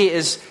chapter 3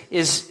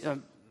 is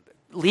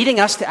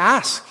leading us to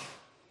ask.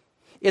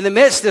 In the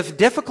midst of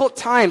difficult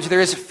times,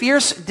 there is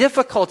fierce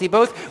difficulty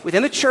both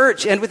within the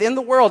church and within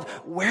the world.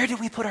 Where do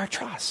we put our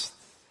trust?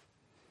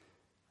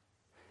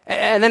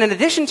 And then in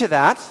addition to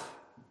that,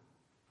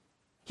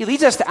 he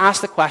leads us to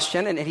ask the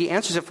question, and he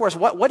answers it for us,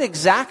 what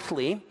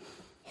exactly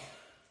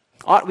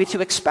ought we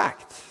to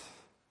expect?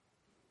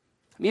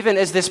 Even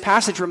as this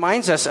passage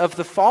reminds us of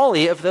the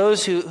folly of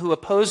those who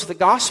oppose the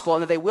gospel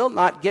and that they will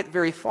not get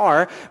very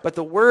far, but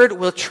the word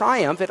will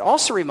triumph, it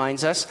also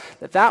reminds us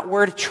that that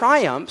word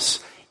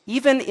triumphs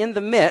even in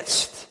the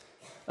midst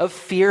of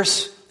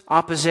fierce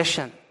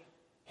opposition.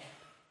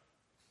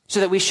 So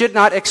that we should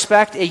not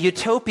expect a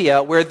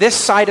utopia where this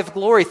side of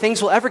glory,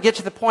 things will ever get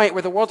to the point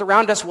where the world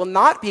around us will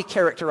not be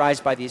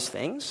characterized by these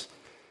things.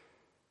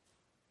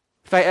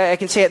 I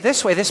can say it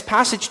this way, this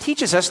passage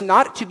teaches us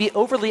not to be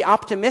overly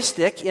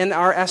optimistic in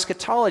our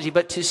eschatology,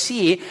 but to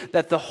see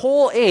that the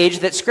whole age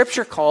that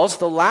Scripture calls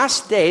the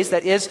last days,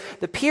 that is,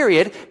 the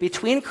period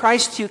between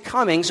Christ's two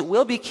comings,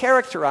 will be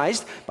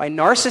characterized by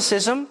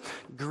narcissism,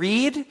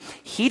 greed,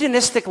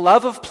 hedonistic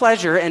love of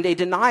pleasure, and a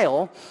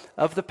denial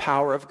of the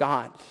power of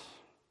God.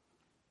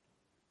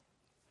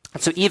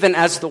 And so even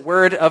as the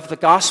word of the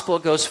gospel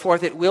goes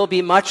forth, it will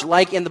be much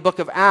like in the book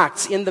of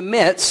Acts, in the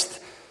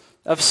midst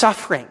of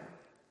suffering.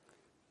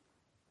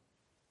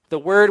 The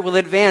word will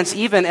advance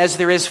even as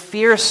there is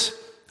fierce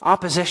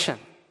opposition.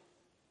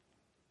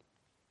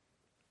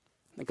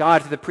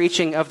 God, through the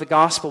preaching of the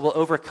gospel, will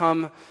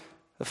overcome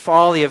the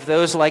folly of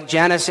those like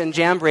Jannes and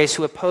Jambres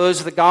who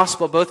oppose the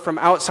gospel both from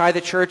outside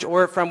the church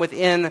or from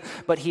within,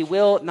 but he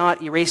will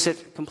not erase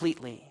it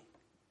completely.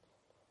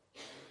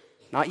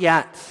 Not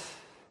yet.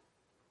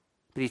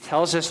 But he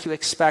tells us to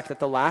expect that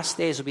the last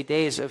days will be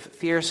days of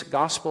fierce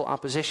gospel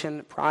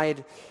opposition,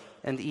 pride,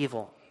 and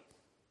evil.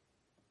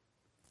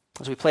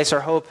 As we place our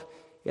hope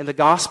in the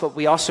gospel,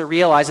 we also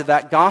realize that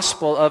that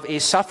gospel of a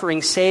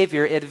suffering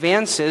Savior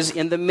advances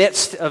in the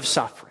midst of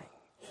suffering.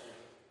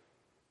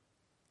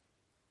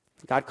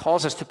 God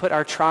calls us to put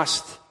our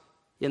trust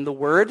in the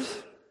Word.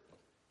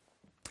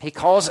 He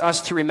calls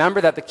us to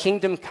remember that the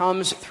kingdom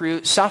comes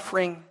through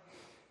suffering,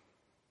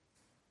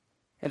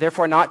 and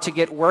therefore not to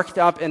get worked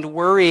up and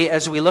worry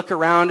as we look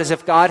around as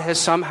if God has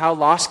somehow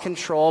lost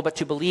control, but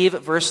to believe,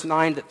 verse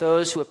 9, that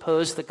those who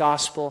oppose the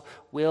gospel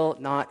will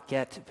not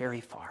get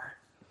very far.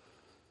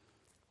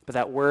 But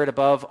that word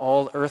above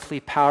all earthly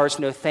powers,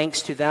 no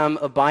thanks to them,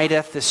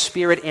 abideth. The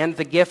Spirit and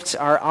the gifts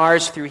are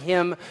ours through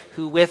him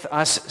who with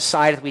us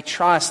sideth. We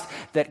trust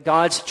that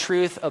God's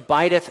truth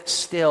abideth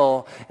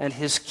still, and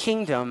his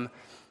kingdom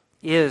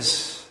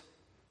is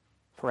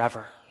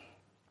forever.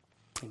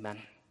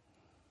 Amen.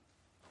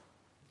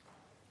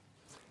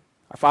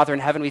 Our Father in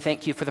heaven, we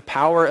thank you for the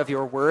power of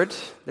your word,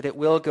 that it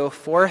will go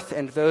forth,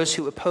 and those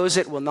who oppose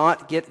it will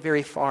not get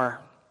very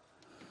far.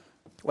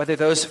 Whether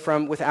those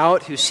from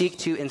without who seek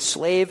to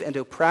enslave and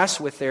oppress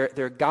with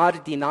their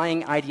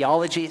God-denying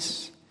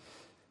ideologies,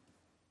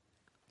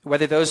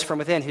 whether those from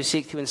within who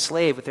seek to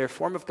enslave with their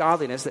form of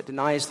godliness that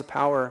denies the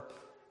power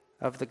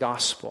of the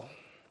gospel.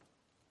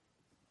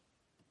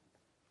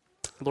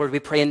 Lord, we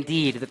pray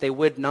indeed that they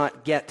would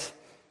not get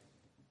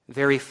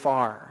very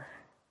far.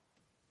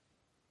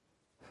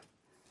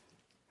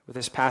 But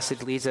this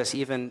passage leads us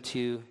even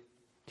to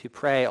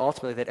pray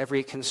ultimately that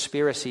every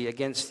conspiracy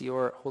against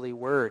your holy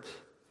word,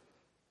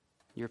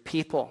 your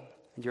people,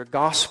 and your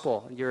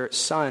gospel, and your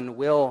Son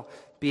will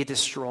be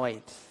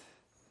destroyed.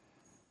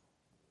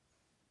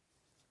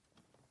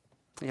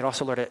 And yet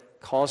also, Lord, it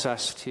calls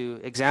us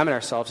to examine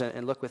ourselves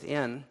and look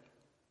within.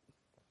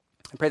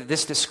 I pray that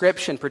this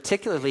description,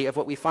 particularly of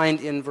what we find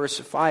in verse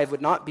 5,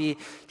 would not be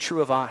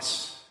true of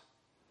us.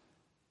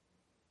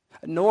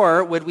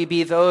 Nor would we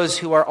be those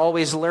who are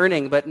always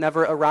learning but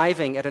never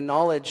arriving at a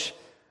knowledge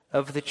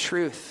of the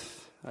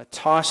truth,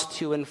 tossed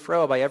to and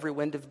fro by every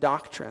wind of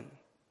doctrine,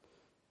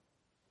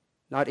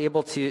 not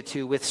able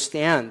to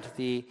withstand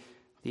the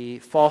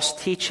false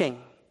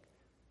teaching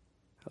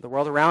of the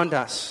world around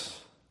us.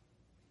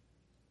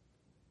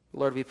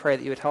 Lord, we pray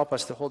that you would help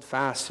us to hold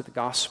fast to the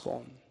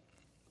gospel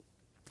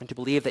and to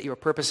believe that your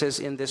purposes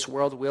in this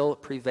world will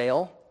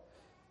prevail,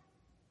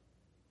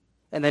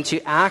 and then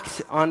to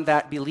act on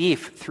that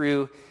belief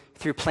through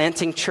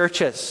planting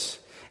churches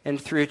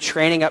and through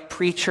training up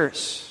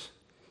preachers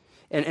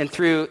and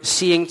through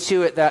seeing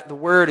to it that the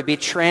word would be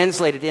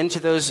translated into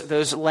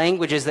those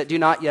languages that do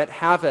not yet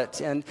have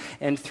it,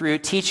 and through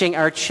teaching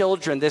our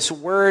children this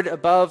word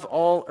above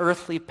all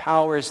earthly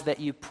powers that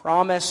you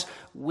promise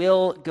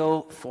will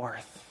go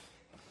forth.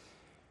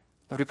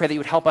 Lord, we pray that you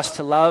would help us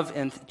to love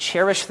and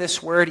cherish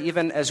this word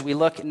even as we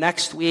look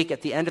next week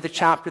at the end of the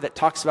chapter that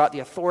talks about the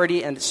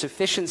authority and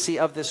sufficiency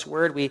of this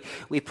word. We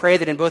pray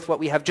that in both what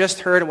we have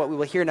just heard and what we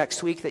will hear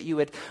next week, that you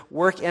would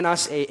work in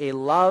us a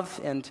love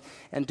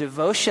and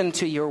devotion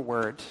to your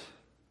word.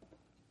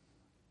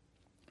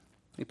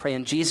 We pray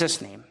in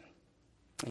Jesus' name.